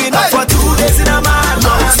jumping up for 2 days in a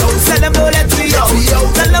madhouse. Tell them don't let we out.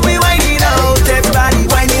 Tell them we whining out. Everybody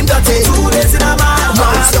whining dirty. 2 days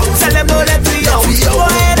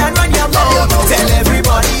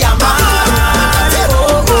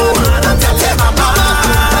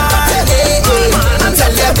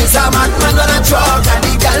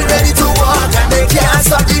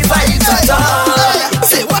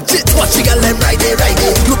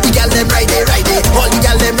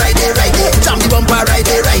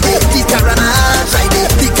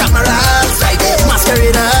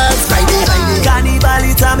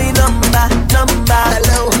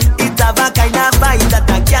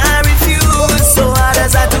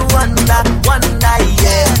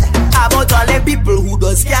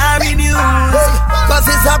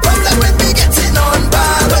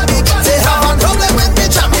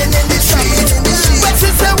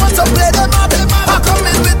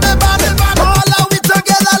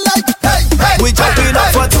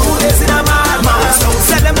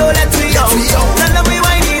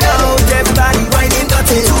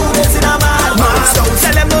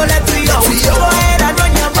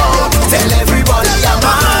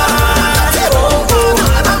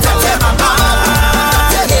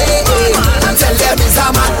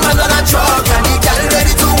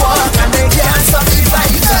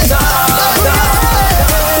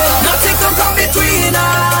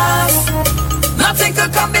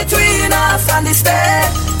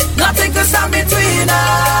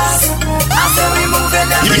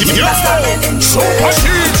Charge,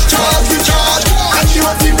 we charge, and you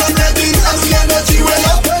are feeling ready, and the energy well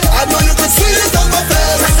up. I know you can see it on my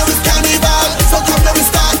face. Right now it's carnival, so come let me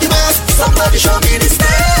start the mass. Somebody show me the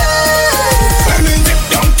stairs. Rip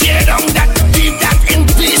down, tear down that, leave that in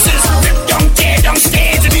pieces. Rip down, tear down,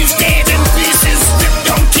 stage and these stage in pieces. Rip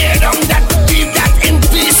down, tear down that, leave that in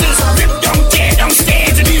pieces. Rip down, tear down,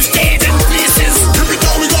 stage and these stage in pieces. Rip it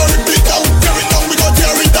down, we gon' rip it down. Tear it down, we gon'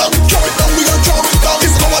 tear it down. Drop it down, we gon' drop it down.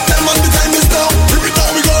 It's our time and the time is now. Rip it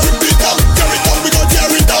down, we gon' rip it down. Tear it down, we gon'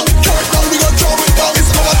 tear it down. Drop it down, we gon' drop it down.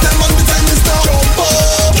 It's our time and the time is now.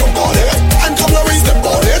 Jump on it, and come now, step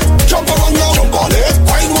on it. Jump around now, jump on it.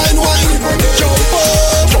 Wine, wine, wine.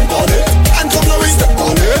 Jump on it, and come now, step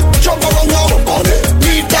on it. Jump around now, jump on it.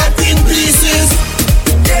 Leave that in pieces.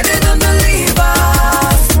 They didn't believe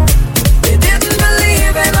us. They didn't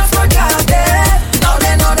believe in us for goddamn. Now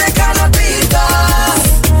they know they cannot beat us.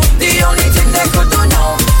 The only thing they could do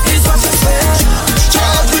now is what you said.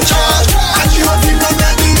 Charge, we charge, and you are feeling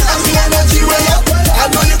ready, and the energy well up. I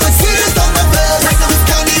know you can see it on my face. Right now it's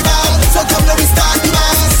carnival, so come let me start the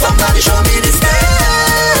mass. Somebody show me the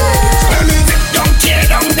stairs. Rip down, tear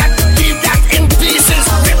down that, leave that in pieces.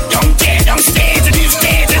 Rip down, tear down, stage and these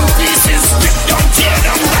stage in pieces. Rip down, tear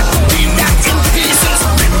down that, leave that in pieces.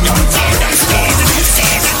 Rip down, tear down, stage and these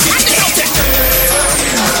stage in pieces.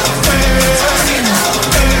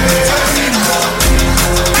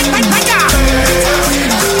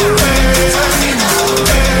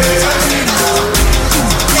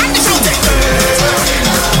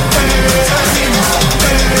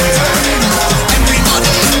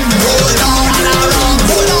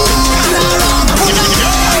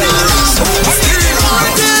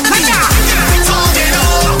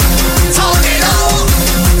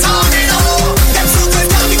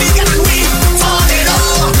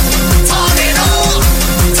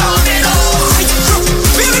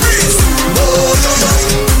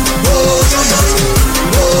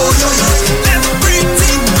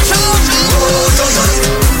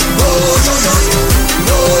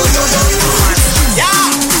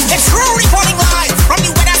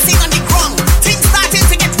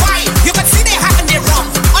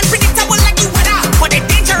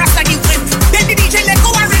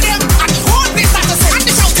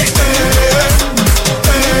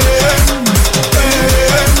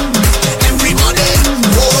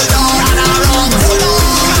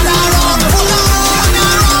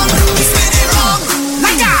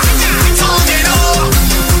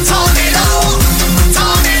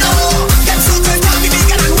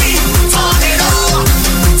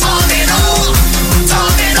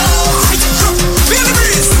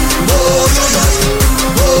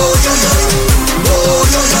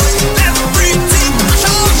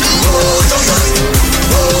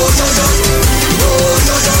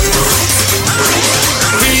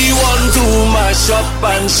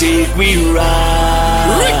 Shake we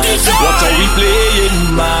ride. Watch how we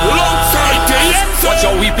playing, man. Watch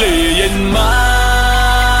how we playing,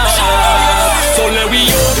 man. So let we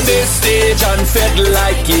own this stage and fed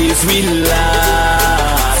like it's we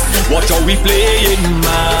last. Watch how we playing,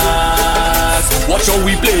 man. Watch how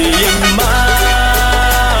we playing, man.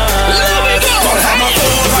 Cause I'm a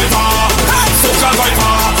survivor, social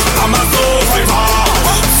viper. I'm a survivor,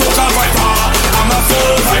 social viper. I'm a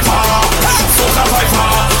survivor, social viper.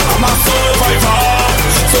 I'm a survivor,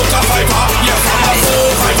 social viper. Yes, I'm a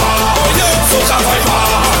survivor, social viper.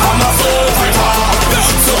 I'm a survivor,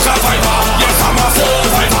 social viper. Yes, I'm a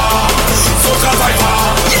survivor, social viper.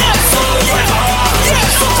 Yes, survivor,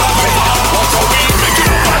 social viper. Watch how we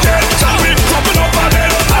breaking up again, and we dropping up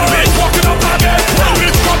again, and we walking up again, and we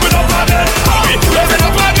dropping up again, and we living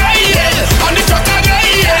up again, yeah, and the truck again.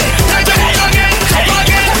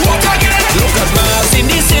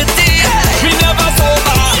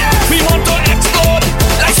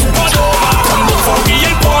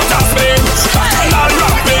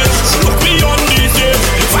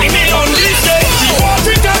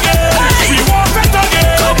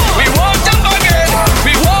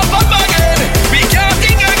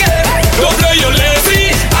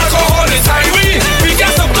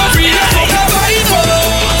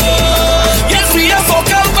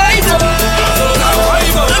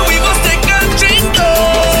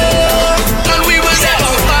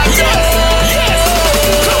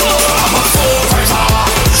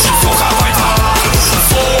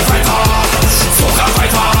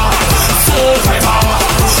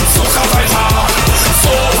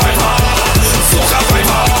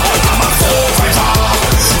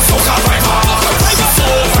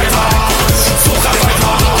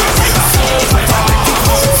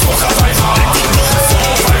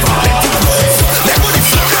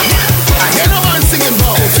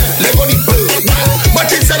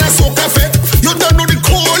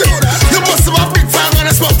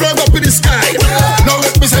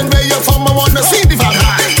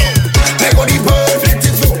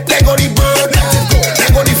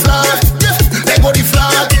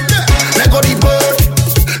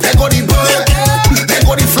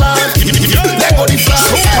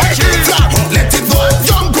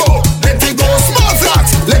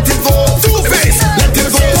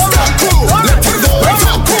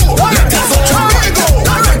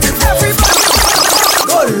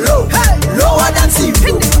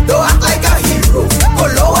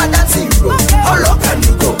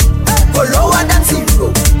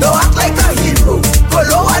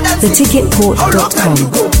 theticketport.com.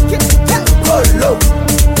 Go low,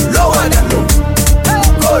 lower than low.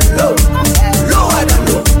 Go low, lower than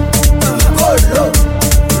low. Go low,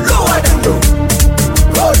 lower than low.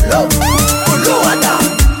 Go low, lower down.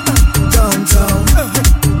 Downtown,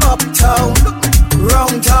 uptown,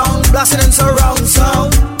 round town, blasting in surround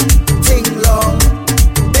sound. Ting long,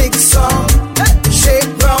 big song, shake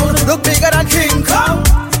round, look bigger than King Kong.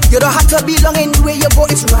 You don't have to be long anywhere you go,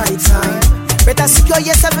 it's right time. Better secure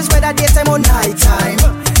yourself is whether daytime or night time.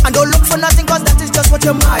 And don't look for nothing cause that is just what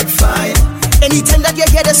you might find. Anytime that you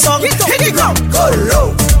hear the song, hit the ground. Go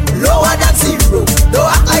low, lower than zero. Don't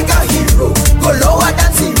act like a hero. Go lower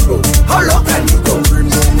than zero. How low can you go?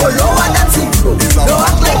 Go lower than zero. Don't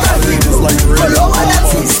act like a hero. Go lower than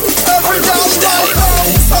zero. Every down,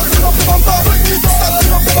 stop it up the bumper. Stop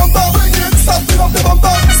it up the bumper. Stop it up the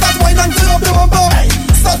bumper. Start wine and fill up the bumper.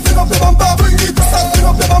 Start it up the bumper. Start it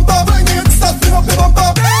up the bumper. Start it up the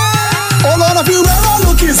bumper. All of you where I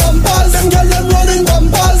look is bumpers. Them girls them running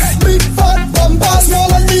bumpers. Big fat bumpers.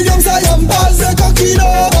 Small and medium size bumpers. They cocky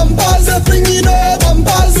no bumpers. They flingy no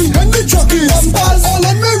bumpers. When the truck is bumpers. All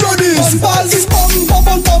of me run is bumpers. It's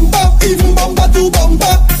bumper and bumper. Even bumper to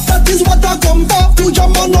bumper. That is what I come for. To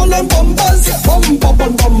jam on all them bumpers. Bumper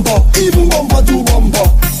and bumper. Even bumper to bumper.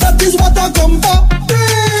 That is what I come for.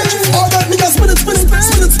 All that niggas spin it, spin it,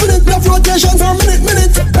 spin it, spin it. Love rotation for a minute,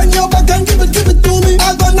 minute. Bend your back and give it to me.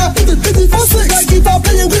 I'm gonna hit it for six. Like guitar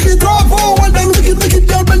playing wicked, draw forward and wicked,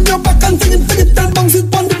 girl. Bend your back and sing it, and bounce it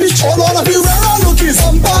on the beach. All of you where I look is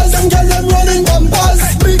bumpers. Them girls them running bumpers.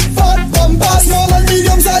 Big fat bumpers, small and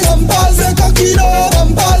medium size bumpers. They cocky no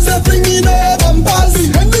bumpers, they flingy no bumpers.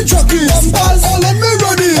 When the truck is bumpers, all of me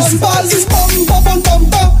running bumpers. It's bumper and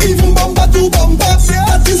bumper, even bumper to bumper.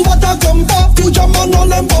 That is what I come for. To jam on all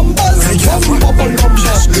them bumpers. Bumper and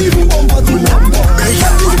bumper, even bumper to bumper.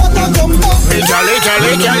 That is what I come for.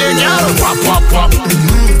 Wap wap wap,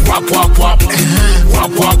 wap wap wap,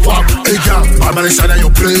 wap wap wap. Hey girl, I'm inside of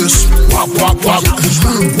your place. Wap wap wap,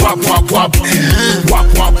 wap wap wap, wap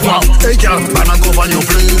wap wap. Hey girl, I'm go on your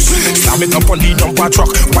place. Slam it up on the dumper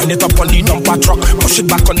truck, wind it up on the dumper truck, push it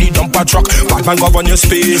back on the dumper truck. Batman go on your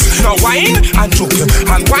space. Now wine and choke,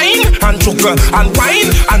 and wine and choke, and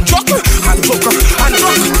wine and choke, and choke, and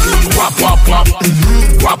choke. Wap wap wap,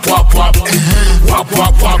 wap wap wap, wap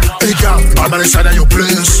wap wap. Hey girl, I'm inside of your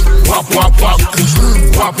place. Wap wap wap,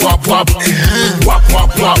 wap wap wap, wap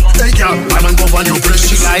wap wap. Hey girl, I'm go on your place.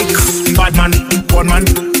 She like bad man, one man,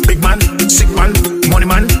 big man, sick man, money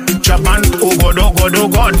man, job man. Oh God, oh God, oh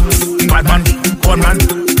God. Bad man, one man,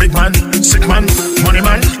 big man, sick man, money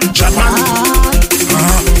man, job man.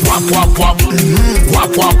 Wap wap wap,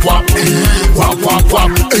 wap wap wap, wap wap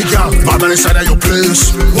wap. Hey girl, I'm inside of your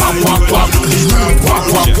place. Wap wap wap, wap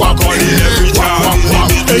wap wap, wap wap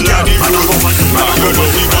wap. Hey girl, I'm go on your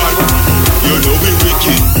place. You know we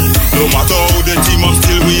wicked. No matter how the team up,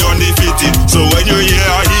 still we undefeated. So when you hear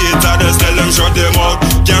a hater, just tell them shut them out.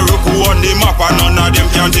 Can't rock who on the map and none of them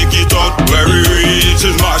can take it out. Where we reach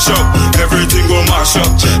is mash up, everything go mash up.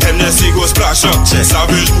 NSC go splash up,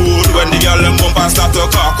 savage mood when the girl them bumper start to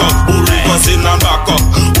cock up. Who reverse in and back up,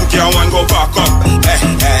 who can one go back up.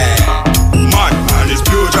 Man, it's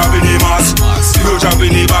pure job in the mass, pure job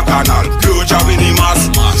in the bacchanal, pure job in the mass,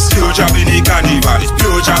 pure job in the carnival, it's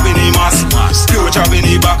pure job in the mass, pure job in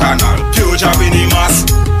the bacchanal, pure job in the mass.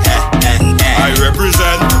 I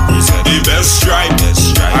represent the best stripe.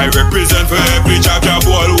 I represent for every job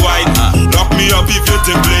worldwide. Lock me up if you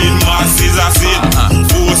think playing mass is a sin.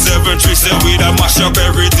 473 say we da mash up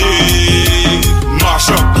every day.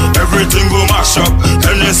 Mash up, everything go mash up.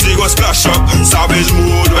 NSC go splash up. Savage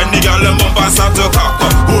mood when the girl them bumper start to cock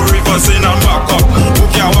up. Who reverse in and back up, who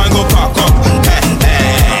can one go pack up.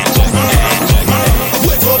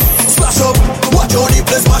 Wake up, splash up, watch how the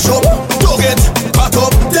place mash up. Don't get caught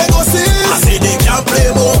up, they go see. I say they can't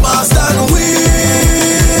play more bass than we.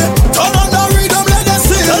 Turn on the rhythm, let them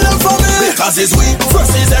sing. Tell them from me, because it's we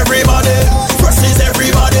versus everybody. Versus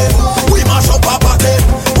everybody. We mash up a party,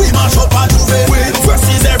 we mash up a juve. We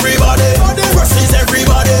versus everybody. Versus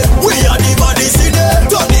everybody. We are the body city.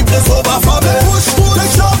 Turn the place over for me. Push,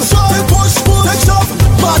 take shove, take push, take shove.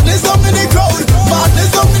 Madness down in the crowd,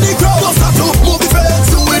 madness down in the crowd. Don't start to move the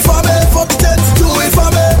fence, do it for me. Fuck the tent, do it for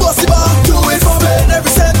me. Bossy bar, do it for me.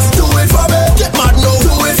 Every sense, do it for me. Get mad now,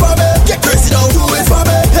 do it for me. Get crazy now, do it for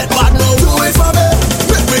me. Head bad now, do it for me.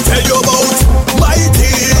 Let me tell you about my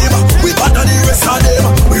team. We bad than the rest of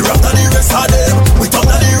them. We rough than the rest of them. We tough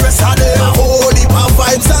than the rest of them. Holy power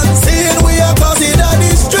vibes and sin. We are causing on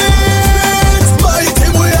the streets. My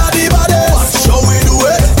team, we are the baddest. Watch how we do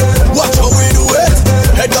it. Watch how we do it.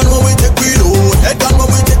 Head down when we take reload. Head down when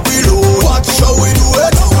we take reload.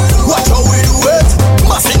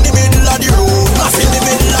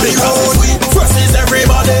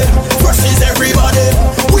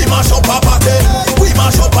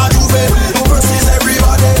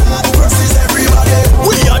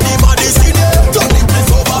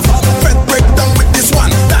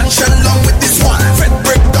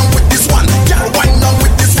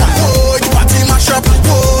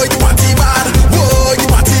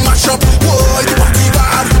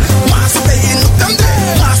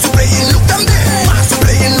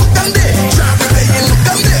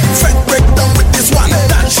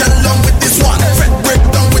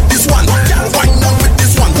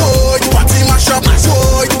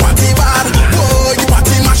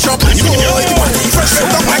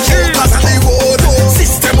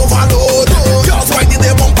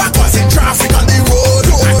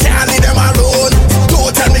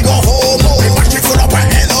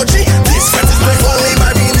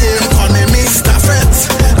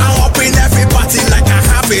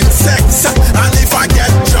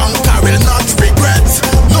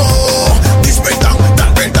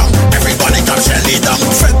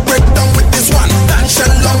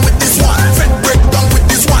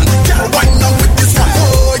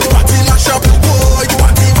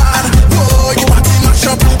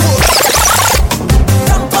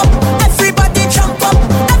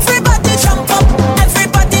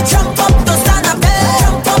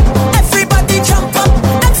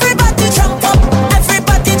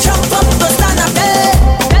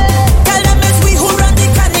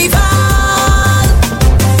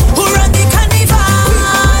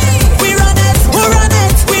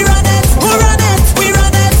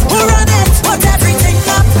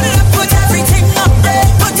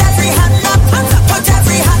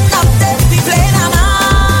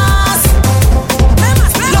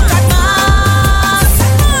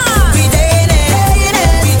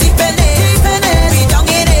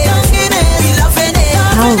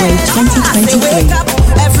 2023.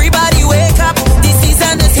 Everybody wake up. The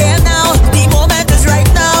season is here now. The moment is right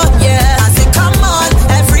now. Yeah. I say come on,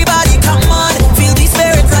 everybody come on. Feel the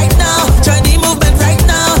spirit right now. Join the movement right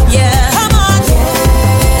now. Yeah. Come on,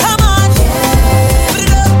 come on. Put it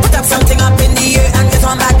up. Put up something up in the air and get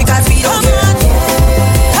on back because we don't care.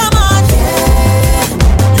 Come on.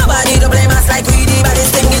 Nobody to blame us like we the baddest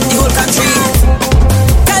thing in the whole country.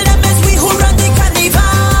 Tell them it's we who run the carnival.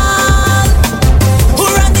 Who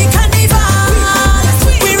run the carnival?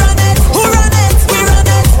 We run it. Who run it? We run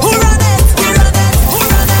it. Who run it? We run it. Who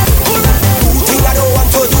run it? Who run it? Two things I don't want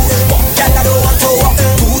to do. Girl, I don't want to walk.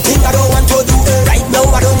 Two things I don't want to do. Right now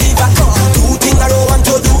I don't give back. Two things I don't want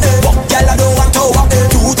to do. Girl, I don't want to walk.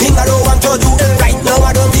 Two things I don't want to do. Right now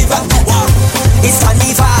I don't give back. It's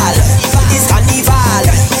carnival. It's carnival.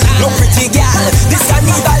 No pretty girl. This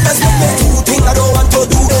carnival does make me. Two things I don't want to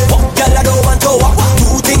do. Girl, I don't want to walk.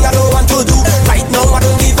 Two things I don't want to do. Right now I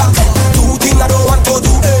don't give back. Two things I don't want to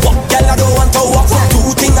do. Girl, I don't want to walk.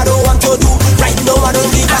 Two things I don't want to do. Right now I don't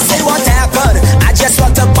give back. I say what happened. I just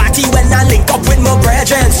want to party when I link up with my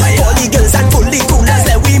brethren. All the girls and full the coolers,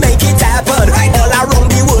 let we make it happen. All around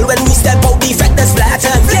the world when we step out, the fact is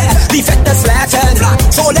flattened. Yeah, the fact is flattened.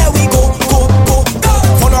 So there we go, go, go, go.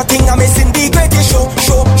 For nothing I'm missing the greatest show.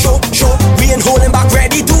 We ain't holding back,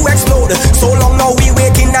 ready to explode. So long now we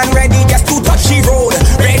waiting and ready just to touch the road.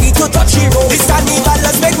 Ready to touch the road. This carnival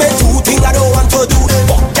let's make me two things I don't want to do.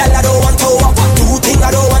 Girl, I don't want to walk. Two things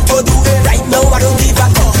I don't want to do. Right now I don't give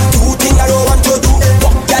back. Two things I don't want to do.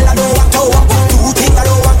 Girl, I don't want to walk. Two things I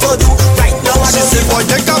don't want to do. Right now I don't give back.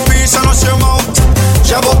 Take a piece and wash your mouth.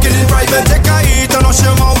 Jabokin in private, take a eat and wash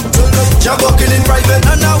your mouth. Jabokin in private,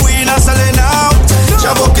 and now we not selling out.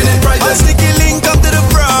 Jabokin in private, sticky link up to the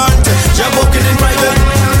front. Jabokin in private,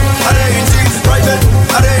 arranging private,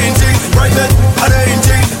 arranging private,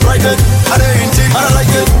 arranging private, arranging. I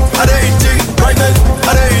like it, arranging private,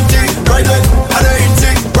 arranging private,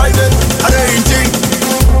 arranging private, arranging.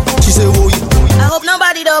 She say, "Oh, I hope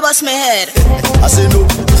nobody don't bust my head." I say no,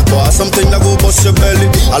 but something that go bust your belly.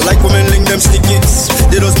 I like women link them stickies.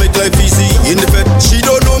 They just make life easy in the bed. She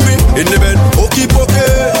don't know me in the bed. Okay,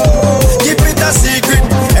 keep it a secret.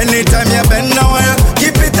 Anytime you bend now,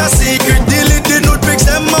 keep it a secret. Delete the note pics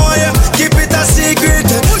them more. Keep it a secret.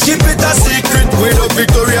 Keep it a secret. Without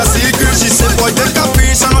Victoria's Secret, she said, "Boy, take a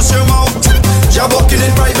piece and wash your mouth. Jabokin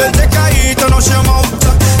in private, take a eat and wash your mouth.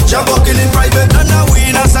 Jabokin in private, and now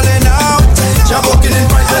we not selling out. Jabokin in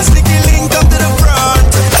private, sticky link up to the front."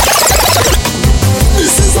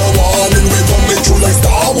 This is a warning, we coming through like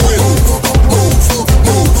Star Wars. Move,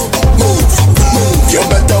 move, move, move. You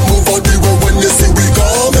better move out the way when you see we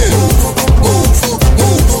coming. Move,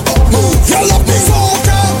 move, move. You love me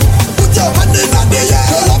soca. Put your hand in the air.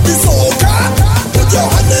 You love me soca. Put your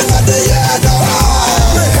hand in the air now.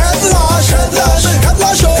 Me head lash, head lash, head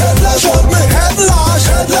lash up, head lash up. Me head lash,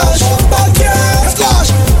 head lash. Back here, head lash,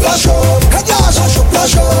 lash up, head lash, lash up,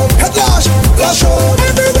 lash up, head lash, lash up.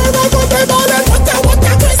 Everywhere I go, they ballin'. What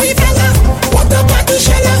a crazy fella. What a party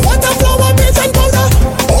sheller. What a flower base and powder.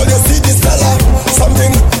 All you see this fella.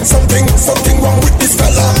 Something wrong with this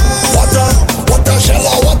fella. What a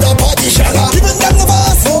sheller. What a party sheller. Giving them the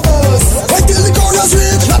verse. Wait till the chorus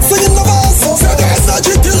reach. Not singing the verse. Say the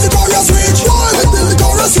energy till the chorus reach. Wait till the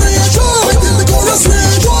chorus reach. Wait till the chorus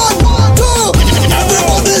reach. 1, 2.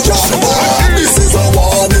 Everybody jump. This is a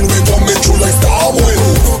warning. We coming through like Star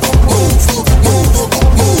Wars. Move, move,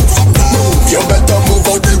 move, move. You better move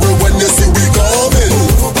out the way when you see we coming.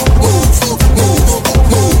 Move, move,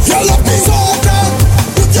 move. You love me soca.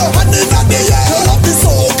 Put your hand in the air. You love me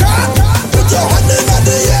soca. Put your hand in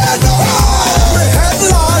the air now. Me head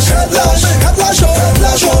lash, head lash, head lash up, head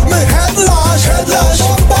lash up. Me head lash, head lash.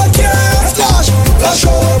 Back here, head lash, lash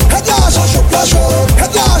up, head lash, lash up, lash up,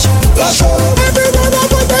 head lash, lash up. Everyone I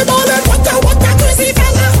go they ballin'. What a crazy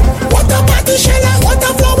fella. What a party sheller. What a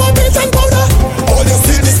flower base and powder. All you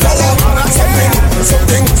see this fella.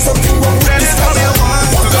 Something wrong with this fella.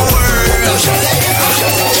 What a sheller.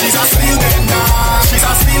 She's a steel bender. She's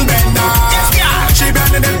a steel bender. She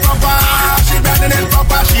bending it proper. She bending it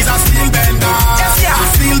proper. She's a steel bender.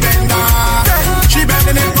 Steel bender. She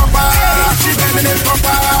bending it proper. She bending it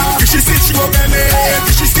proper. If she sit, she go bend it.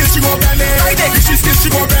 If she still, she go bend it. If she still, she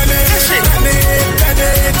go bend it. Bend it, bend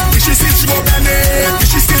it. If she still, she go bend it. If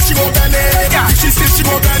she still, she go bend it. If she still, she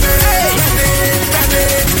go bend it. Bend it, bend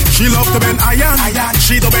it. She love to bend iron.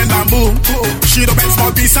 She don't bend bamboo. She don't bend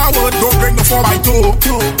small piece of wood. Don't bring the 4x2.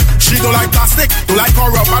 She don't like plastic. Don't like how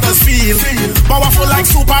rough others feel. Powerful like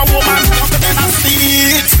Superwoman. Love to bend a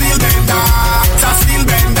steel. Steel bender. It's a steel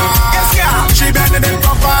bender. She bending it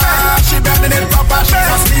proper. She bending it proper.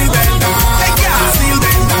 She's a steel bender. Steel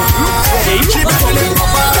bender.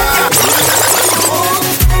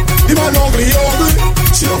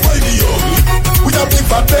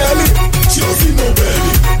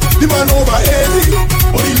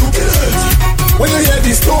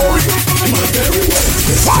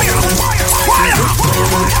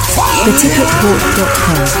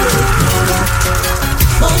 theticketport.com.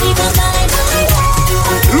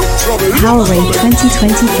 Powerade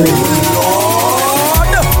 2023.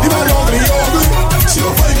 She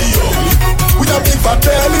don't find the ugly. With a big fat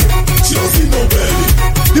belly, she don't see no belly.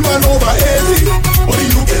 The man over 80, but he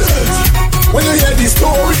looking healthy. When you hear the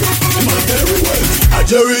story, the man very wealthy. A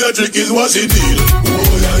geriatric is what she need. Oh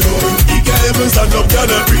yeah yeah. He can't even stand up,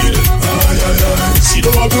 cannot breathe. Ah yeah yeah. She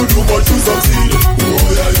don't have to do much to succeed. Oh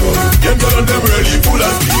yeah yeah. Them girls them really full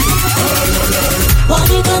of speed. Ah yeah yeah.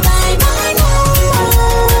 Body go by my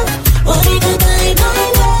love. Body go by my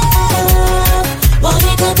love.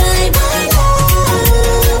 Body go by my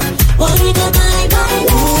love. Body go by my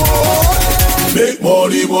love. Make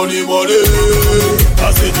money, money, money. I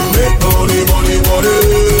said you make money, money, money.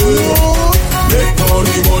 Make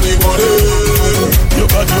money, money, money. You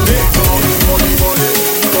got to make money, money, money,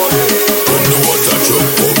 money. When the water truck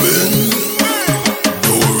coming,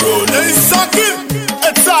 no run. They sucking,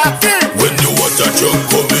 it's sucking. When the water truck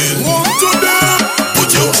coming, move to them. Put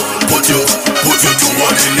your two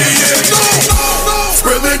one in the air.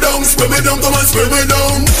 Spray me down, come on, spray me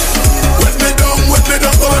down. Wet me down,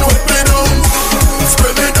 come on, wet me down.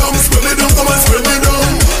 Spray me down, come on, spray me down.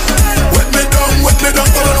 Wet me down,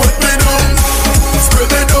 come on, wet me down. Spray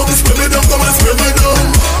me down, come on, spray me down.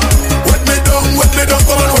 Wet me down,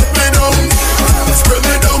 come on, wet me down. Spray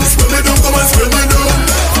me down, come on, spray me down.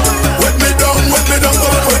 Wet me down,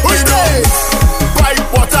 come on, wet me down. Pipe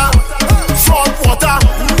water, front water,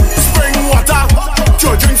 spring water,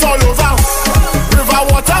 drinks all over. River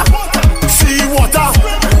water, sea water,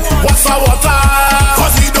 what's the water?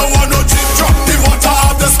 Cause we don't want no drip drop the water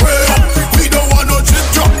of the spray. We don't want no drip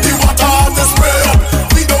drop the water of the spray.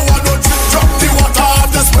 We don't want no drip drop the water of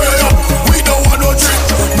the spray. We don't want no drip,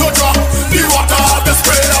 no drop the water of the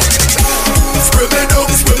spray. Spray me down,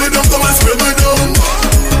 come on, spray me down.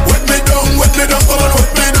 Wet me down, come on,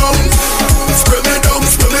 wet me down. Spray me down,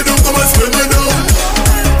 come on, spray me down.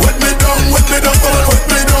 Wet me down, come on, wet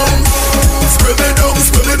me down. Spray me down,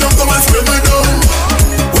 come on, spray me down.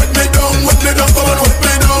 Wet me down, come on, wet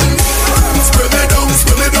me down. Spray me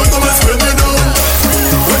down, come on, spray me down.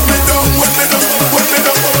 Wet me down, come on, wet me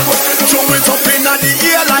down. Throw it up in the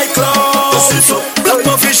air like clouds. Black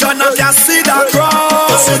no vision, I can see that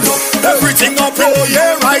crowd. Everything up in the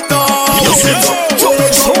air right now. Throw it up.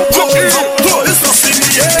 It's dust in the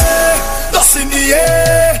air, dust in the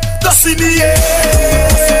air, dust in the air.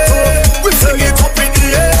 We fling it up in the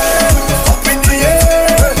air, up in the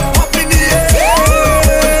air, up in the air.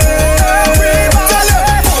 Tell it,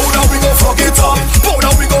 bow down we go fuck it up, bow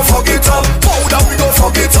down we go fuck it up, bow down we go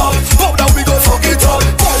fuck it up, bow down we go fuck it up,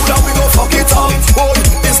 bow down we go fuck it up. Oh,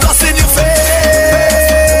 it's dust in your face.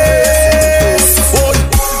 Oh,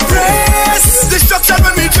 praise destruction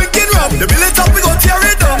when we drinking rum. The millet up we go.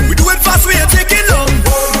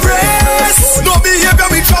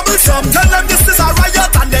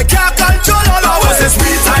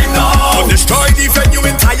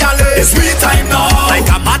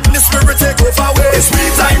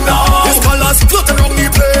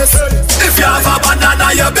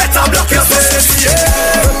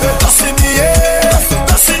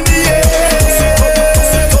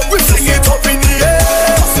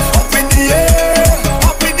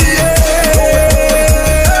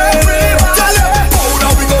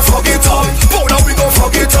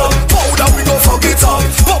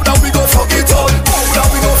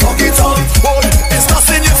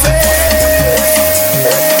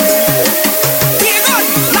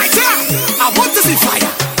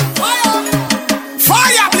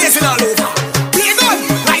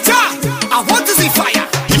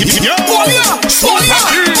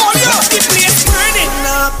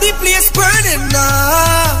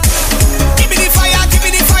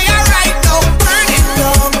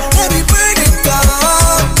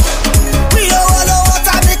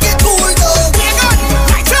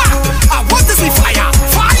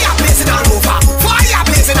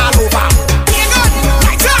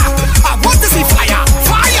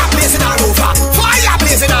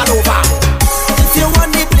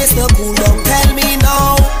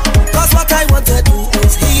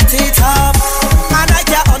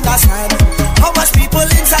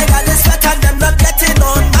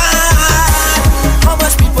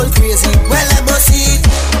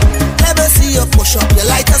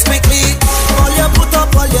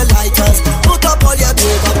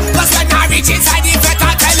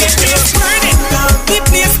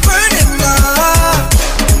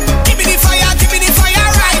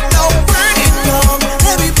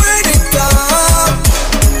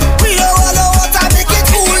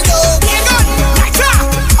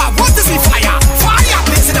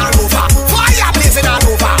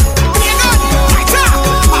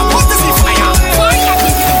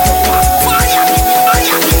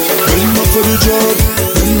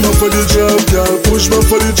 the job, girl. Push back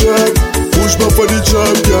for the job. Push back for the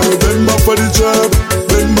job, girl. Bend back for the job.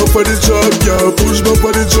 Bend back for the job, girl. Push back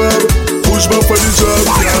for the job. Push back for the job,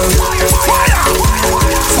 girl.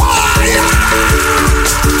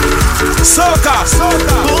 Soca,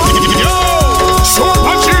 soca. Yo, so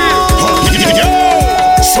punchy. Yo,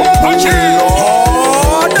 so punchy.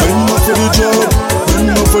 Bend back for the job.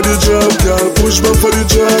 Bend back for the job, girl. Push back for the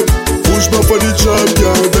job. Push back for the job,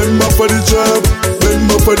 girl. Bend back for the job. Bend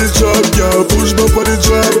back for the job, girl. Push back for the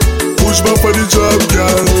job. Push back for the job,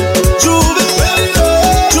 girl. Juve,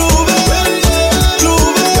 Juve,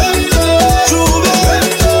 Juve, Juve.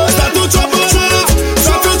 Start to chop a trap,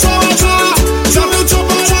 start to chop a trap, start to chop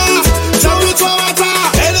a trap, start to chop a trap.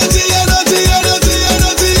 Energy, energy, energy,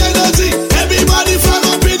 energy, energy. Everybody flag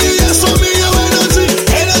up in the air, show me your energy.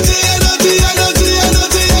 Energy, energy, energy,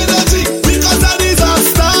 energy, energy. Because that is our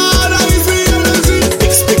star, that is the energy.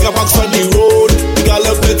 Big speaker box on the road, we got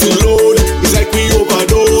love to load. It's like we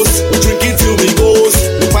overdose. We drink it till we ghost.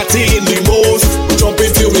 We party in the most. We jump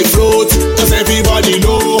it till we float. Cause everybody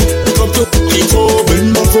know we come to control.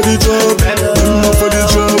 Bend back for the job. Bend back for the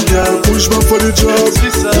job, girl. Push back for the job.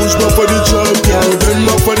 Push back for the job, girl. Bend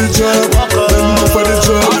back for the job. Bend back for the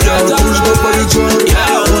job, girl. Push back for the job.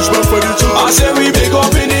 Push back for the job. I say we big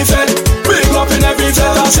up in the Fed. Big up in every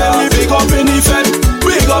Fed. I say we big up in the Fed.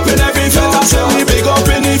 Big up in every Fed. I say we big up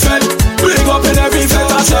in the Fed. Big up in every Fed.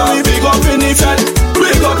 I say we big up in the Fed.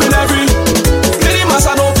 Big up in every. Play the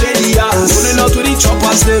massa, no play the ass. Running out to the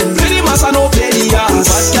choppers them. Play the massa, no play the ass.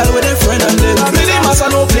 Bad girl with a friend and them. Play the massa,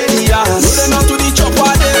 no play the ass. Running out to the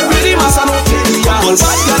chopper them. Play the massa, no play the ass.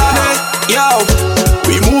 Bad girl and them. Yo,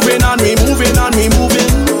 we moving and we moving and we moving.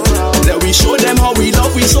 Then we show them how we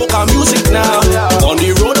love we soca music now. On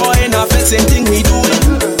the road or in a fence, same thing we doing.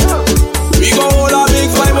 We go hold a big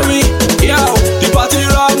vibe with me. Yo, the party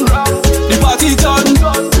run, the party done.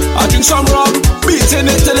 I drink some rum, beating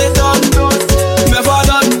it till it done. Never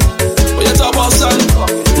done, but you top of sun.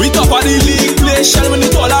 We top of the league, play shell when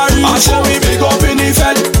it all are reach. I say we big up in the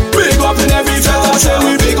Fed, big up in every Fed. I say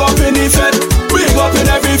we big up in the Fed, big up in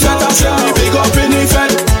every Fed. I say we big up in the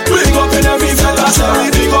Fed, big up in every Fed. I say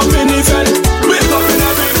we big up in the Fed, big up in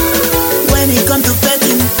every. When it comes to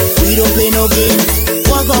fetting, we don't play no game.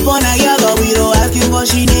 Walk up on a yaga, we don't ask you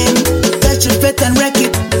what she name. Fetch your fit and wreck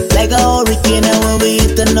it like a hurricane. And when we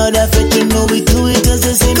hit another fetch, you know we do it just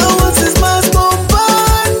the same. Go what's this mask on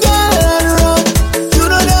fire, girl, and rock. You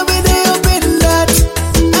know that we day up in that.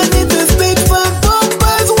 And if it's big fun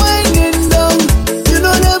bumpers winding down, you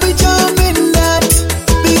know that we jump in that.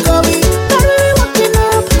 Because we better be walking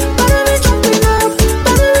up, better be jumping up,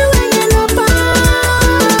 better be winging up. Better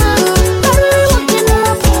be walking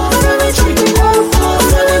up, better be jumping up,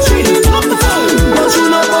 better be treating up. But you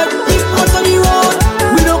know what? Big parts of the road,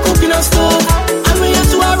 we don't cook in a stove. And we have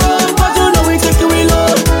to a road, but you know we take it we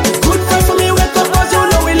load. Good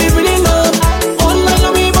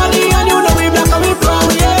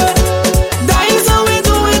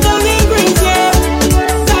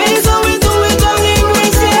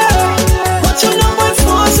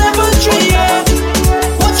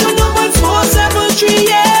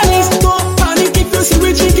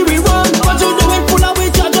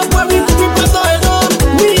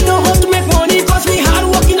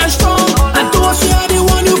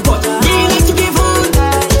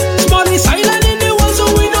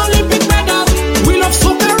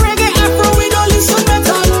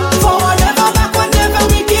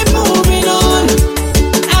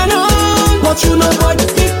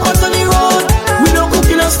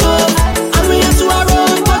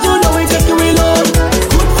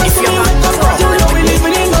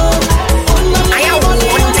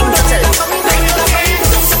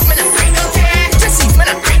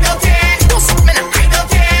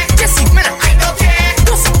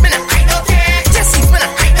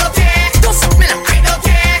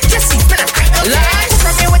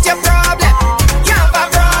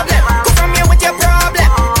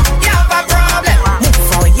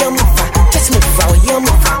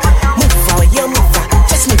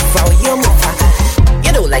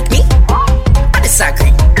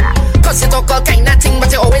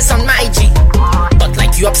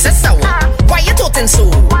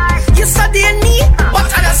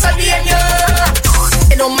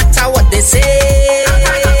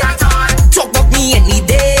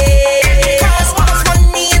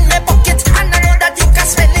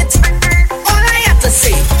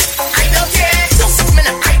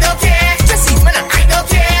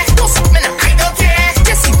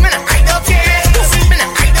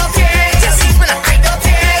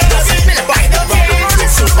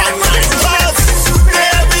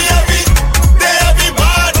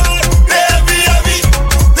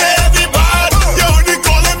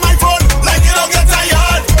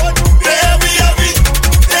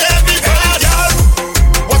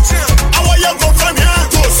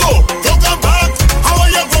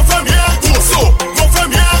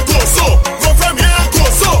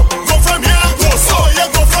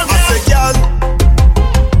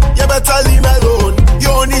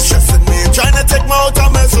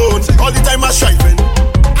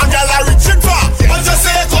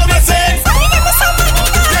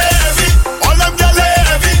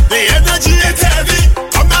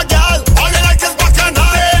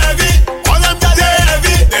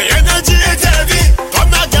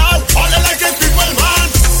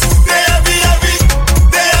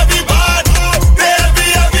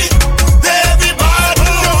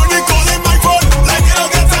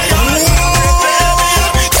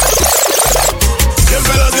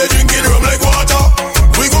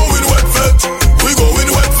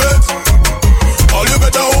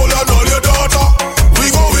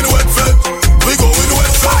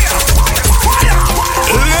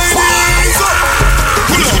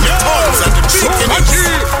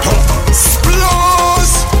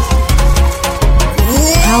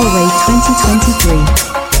 2023.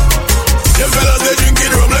 The fellas they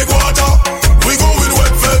drinking rum like water. We go with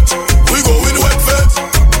wet vet. We go with wet vet.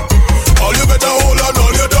 All you better hold on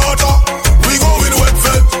all your daughter. We go with wet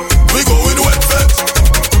vet. We go with wet vet.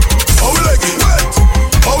 How we like it wet?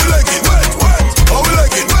 How we like it wet? Wet. How we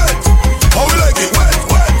like it wet? How we like it wet?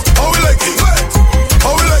 Wet. How we like it wet?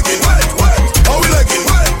 How we like it wet? Wet. How we like it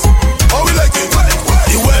wet? How we like it wet? Wet.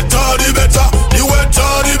 The wetter the better. The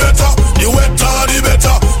wetter the better. The wetter the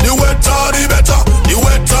better. The wetter the better. The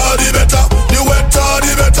wetter the better. The wetter the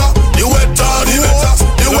better. The wetter the better.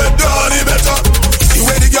 The wetter the better. The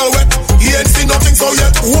way the girl wet, he ain't seen nothing so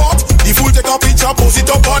yet. What? The fool take a picture, post it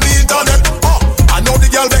up on the internet. I know the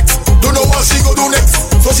girl vex, don't know what she go do next.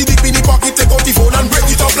 So she dip in the pocket, take out the phone and break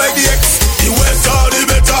it up like the ex. The wetter the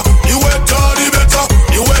better. The wetter the better.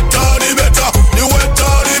 The wetter the better. The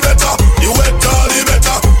wetter the better. The wetter the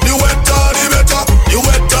better. The wetter the better. The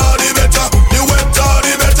wetter the better. The wetter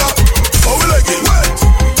the better. How we like it wet?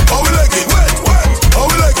 How we like it wet? Wet. How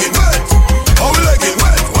we like it wet? How we like it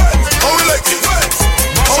wet? Wet. How we like it wet?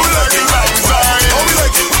 How we like it wet? How we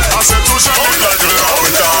like it wet? I said to shine it like a long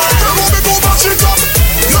time. They want me to mash it up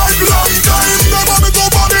like a long time. They want me to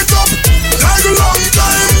burn it up like a long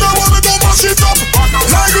time. They want me to mash it up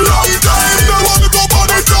like a long time. They want me to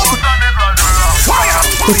burn it up. Fire!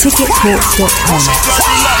 TheTicketTalk.com.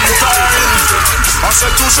 I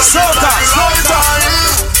said to shine it like a long time.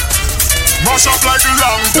 Mash up like a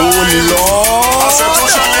long time. Oh Lord! I said to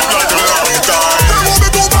shine it like a long time. They want me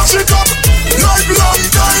to mash it up like a long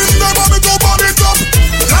time. They want me to burn it up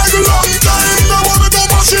like a long time. They want me to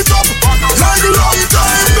mash it up like a long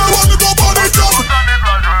time. They want me to burn it up.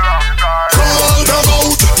 Call them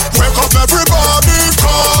out, wake up everybody.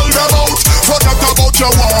 Call them out, forget about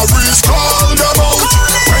your worries. Call them out,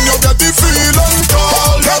 when you get the feeling.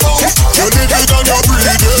 Call them out, you need it on your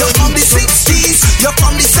breathing. You're from the 60s, you're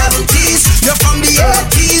from the 70s, you're from the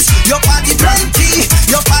 80s. Your party plenty,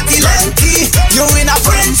 your party lengthy. You in a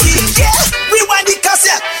frenzy, yeah. Rewind the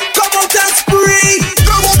cassette, come out and spree.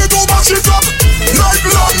 They want me to mash it up like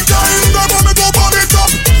a long time. They want me to burn it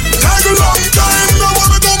up like a long time. They want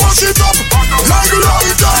me to mash it up like a long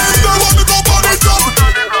time. They want me to burn it up.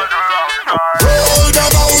 Roll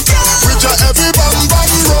them out with your heavy bang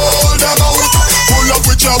bang. Roll them out, pull up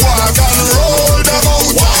with your wagon. Roll them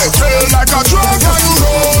out, feel like a dragon.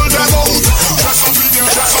 Roll them out.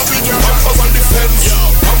 Dress up in your bumpers on the fence,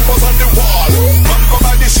 bumpers on the wall, bumper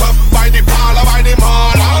by the shop, by the parlor, by the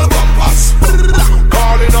mall. All bumpers,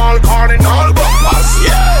 calling all bumpers.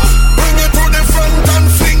 Yeah, bring it to the front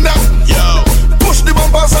and fling them. Yo, push the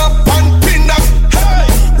bumpers up and pin them. Hey,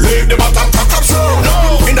 leave the bottom cock up slow.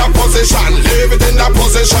 No, in that position, leave it in that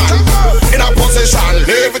position. In that position,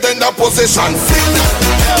 leave it in that position. Fling them.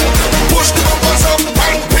 Hey, push the bumpers up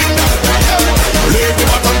and pin them. Hey, leave the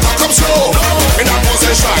bottom cock up slow. No, in that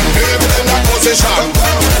position, leave it in that position.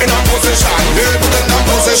 In that position, leave it in that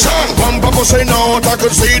position. Bumper pushing out, I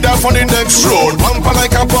could see that on the next road. Bumper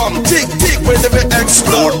like a bomb, tick tick when they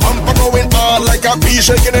explode. Bumper going hard like a bee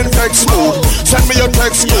shaking in vex mode. Send me your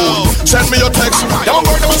text mode, send me your text. Y'all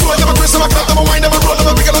work them a slow, them a twist, them a clap, them a wind, them a roll, them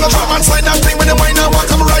a pickle on the drum and slide that thing when they wind and walk,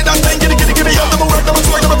 come ride that thing. Giddy giddy giddy, y'all them a work, them a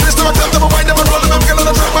twist, them a twist, them a clap, them a wind, them a roll, them a pickle on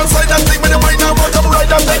the drum and slide that thing when they wind and walk, come ride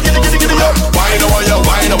that thing. Giddy giddy giddy, y'all. Wind away, you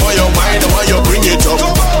wind away, you wind away, you bring it up.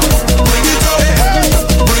 Bring it up,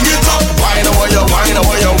 bring it up. Wind away, you wind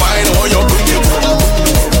away, you wind away, you bring it up.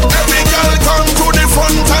 Every girl come to the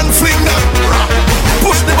front and fling them.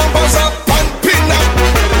 Push the bumpers up and pin them.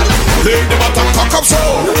 Leave the bottom cock up so.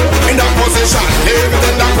 In that position, leave it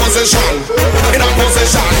in that position. In that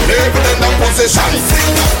position, leave it in that position.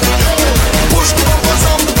 Fling them. Push the bumpers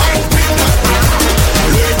up and pin them.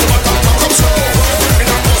 Leave the bottom cock up so. In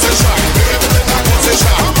that position, leave it in that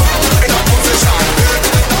position. In that position, leave it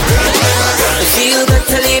in that position. It feel good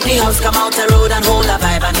to leave the house, come out the road and hold a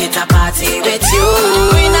vibe and hit a party with you.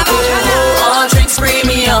 All drinks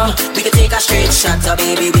premium, we could take a straight shot, so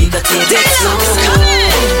baby we could take it slow.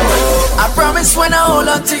 I promise when I hold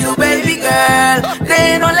on to you, baby girl,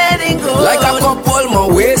 they ain't no letting go. Like a couple my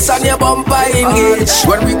waist and your bumper engage.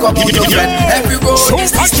 When we come out of bed, every road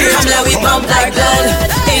is the street. Come let we pump like blood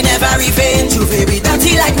in every vein. You baby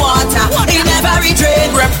dirty like water in every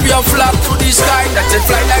drain. Rep your flap to the sky, that it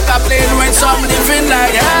fly like a plane when some living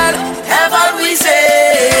like hell. Heaven we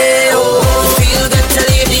say, oh. Feel good to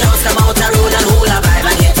leave the house, come out the road and hold a vibe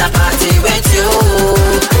and hit a party with you.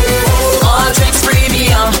 All drinks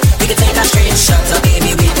premium, we can take a straight shot, so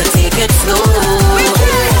baby we could take it slow.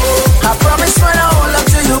 I promise when I hold up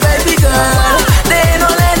to you, baby girl, they ain't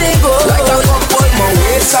no letting go. Like a couple my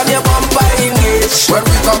waist and your bumper engage. When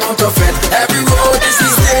we come out of it, every road is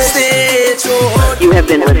the stage. You have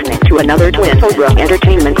been listening to another Twin Cobra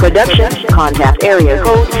Entertainment production, contact area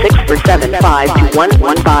code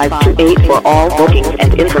 647-521-1528 for all bookings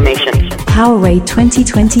and information. Powerade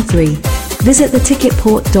 2023. Visit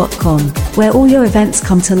theticketport.com, where all your events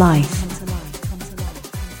come to life.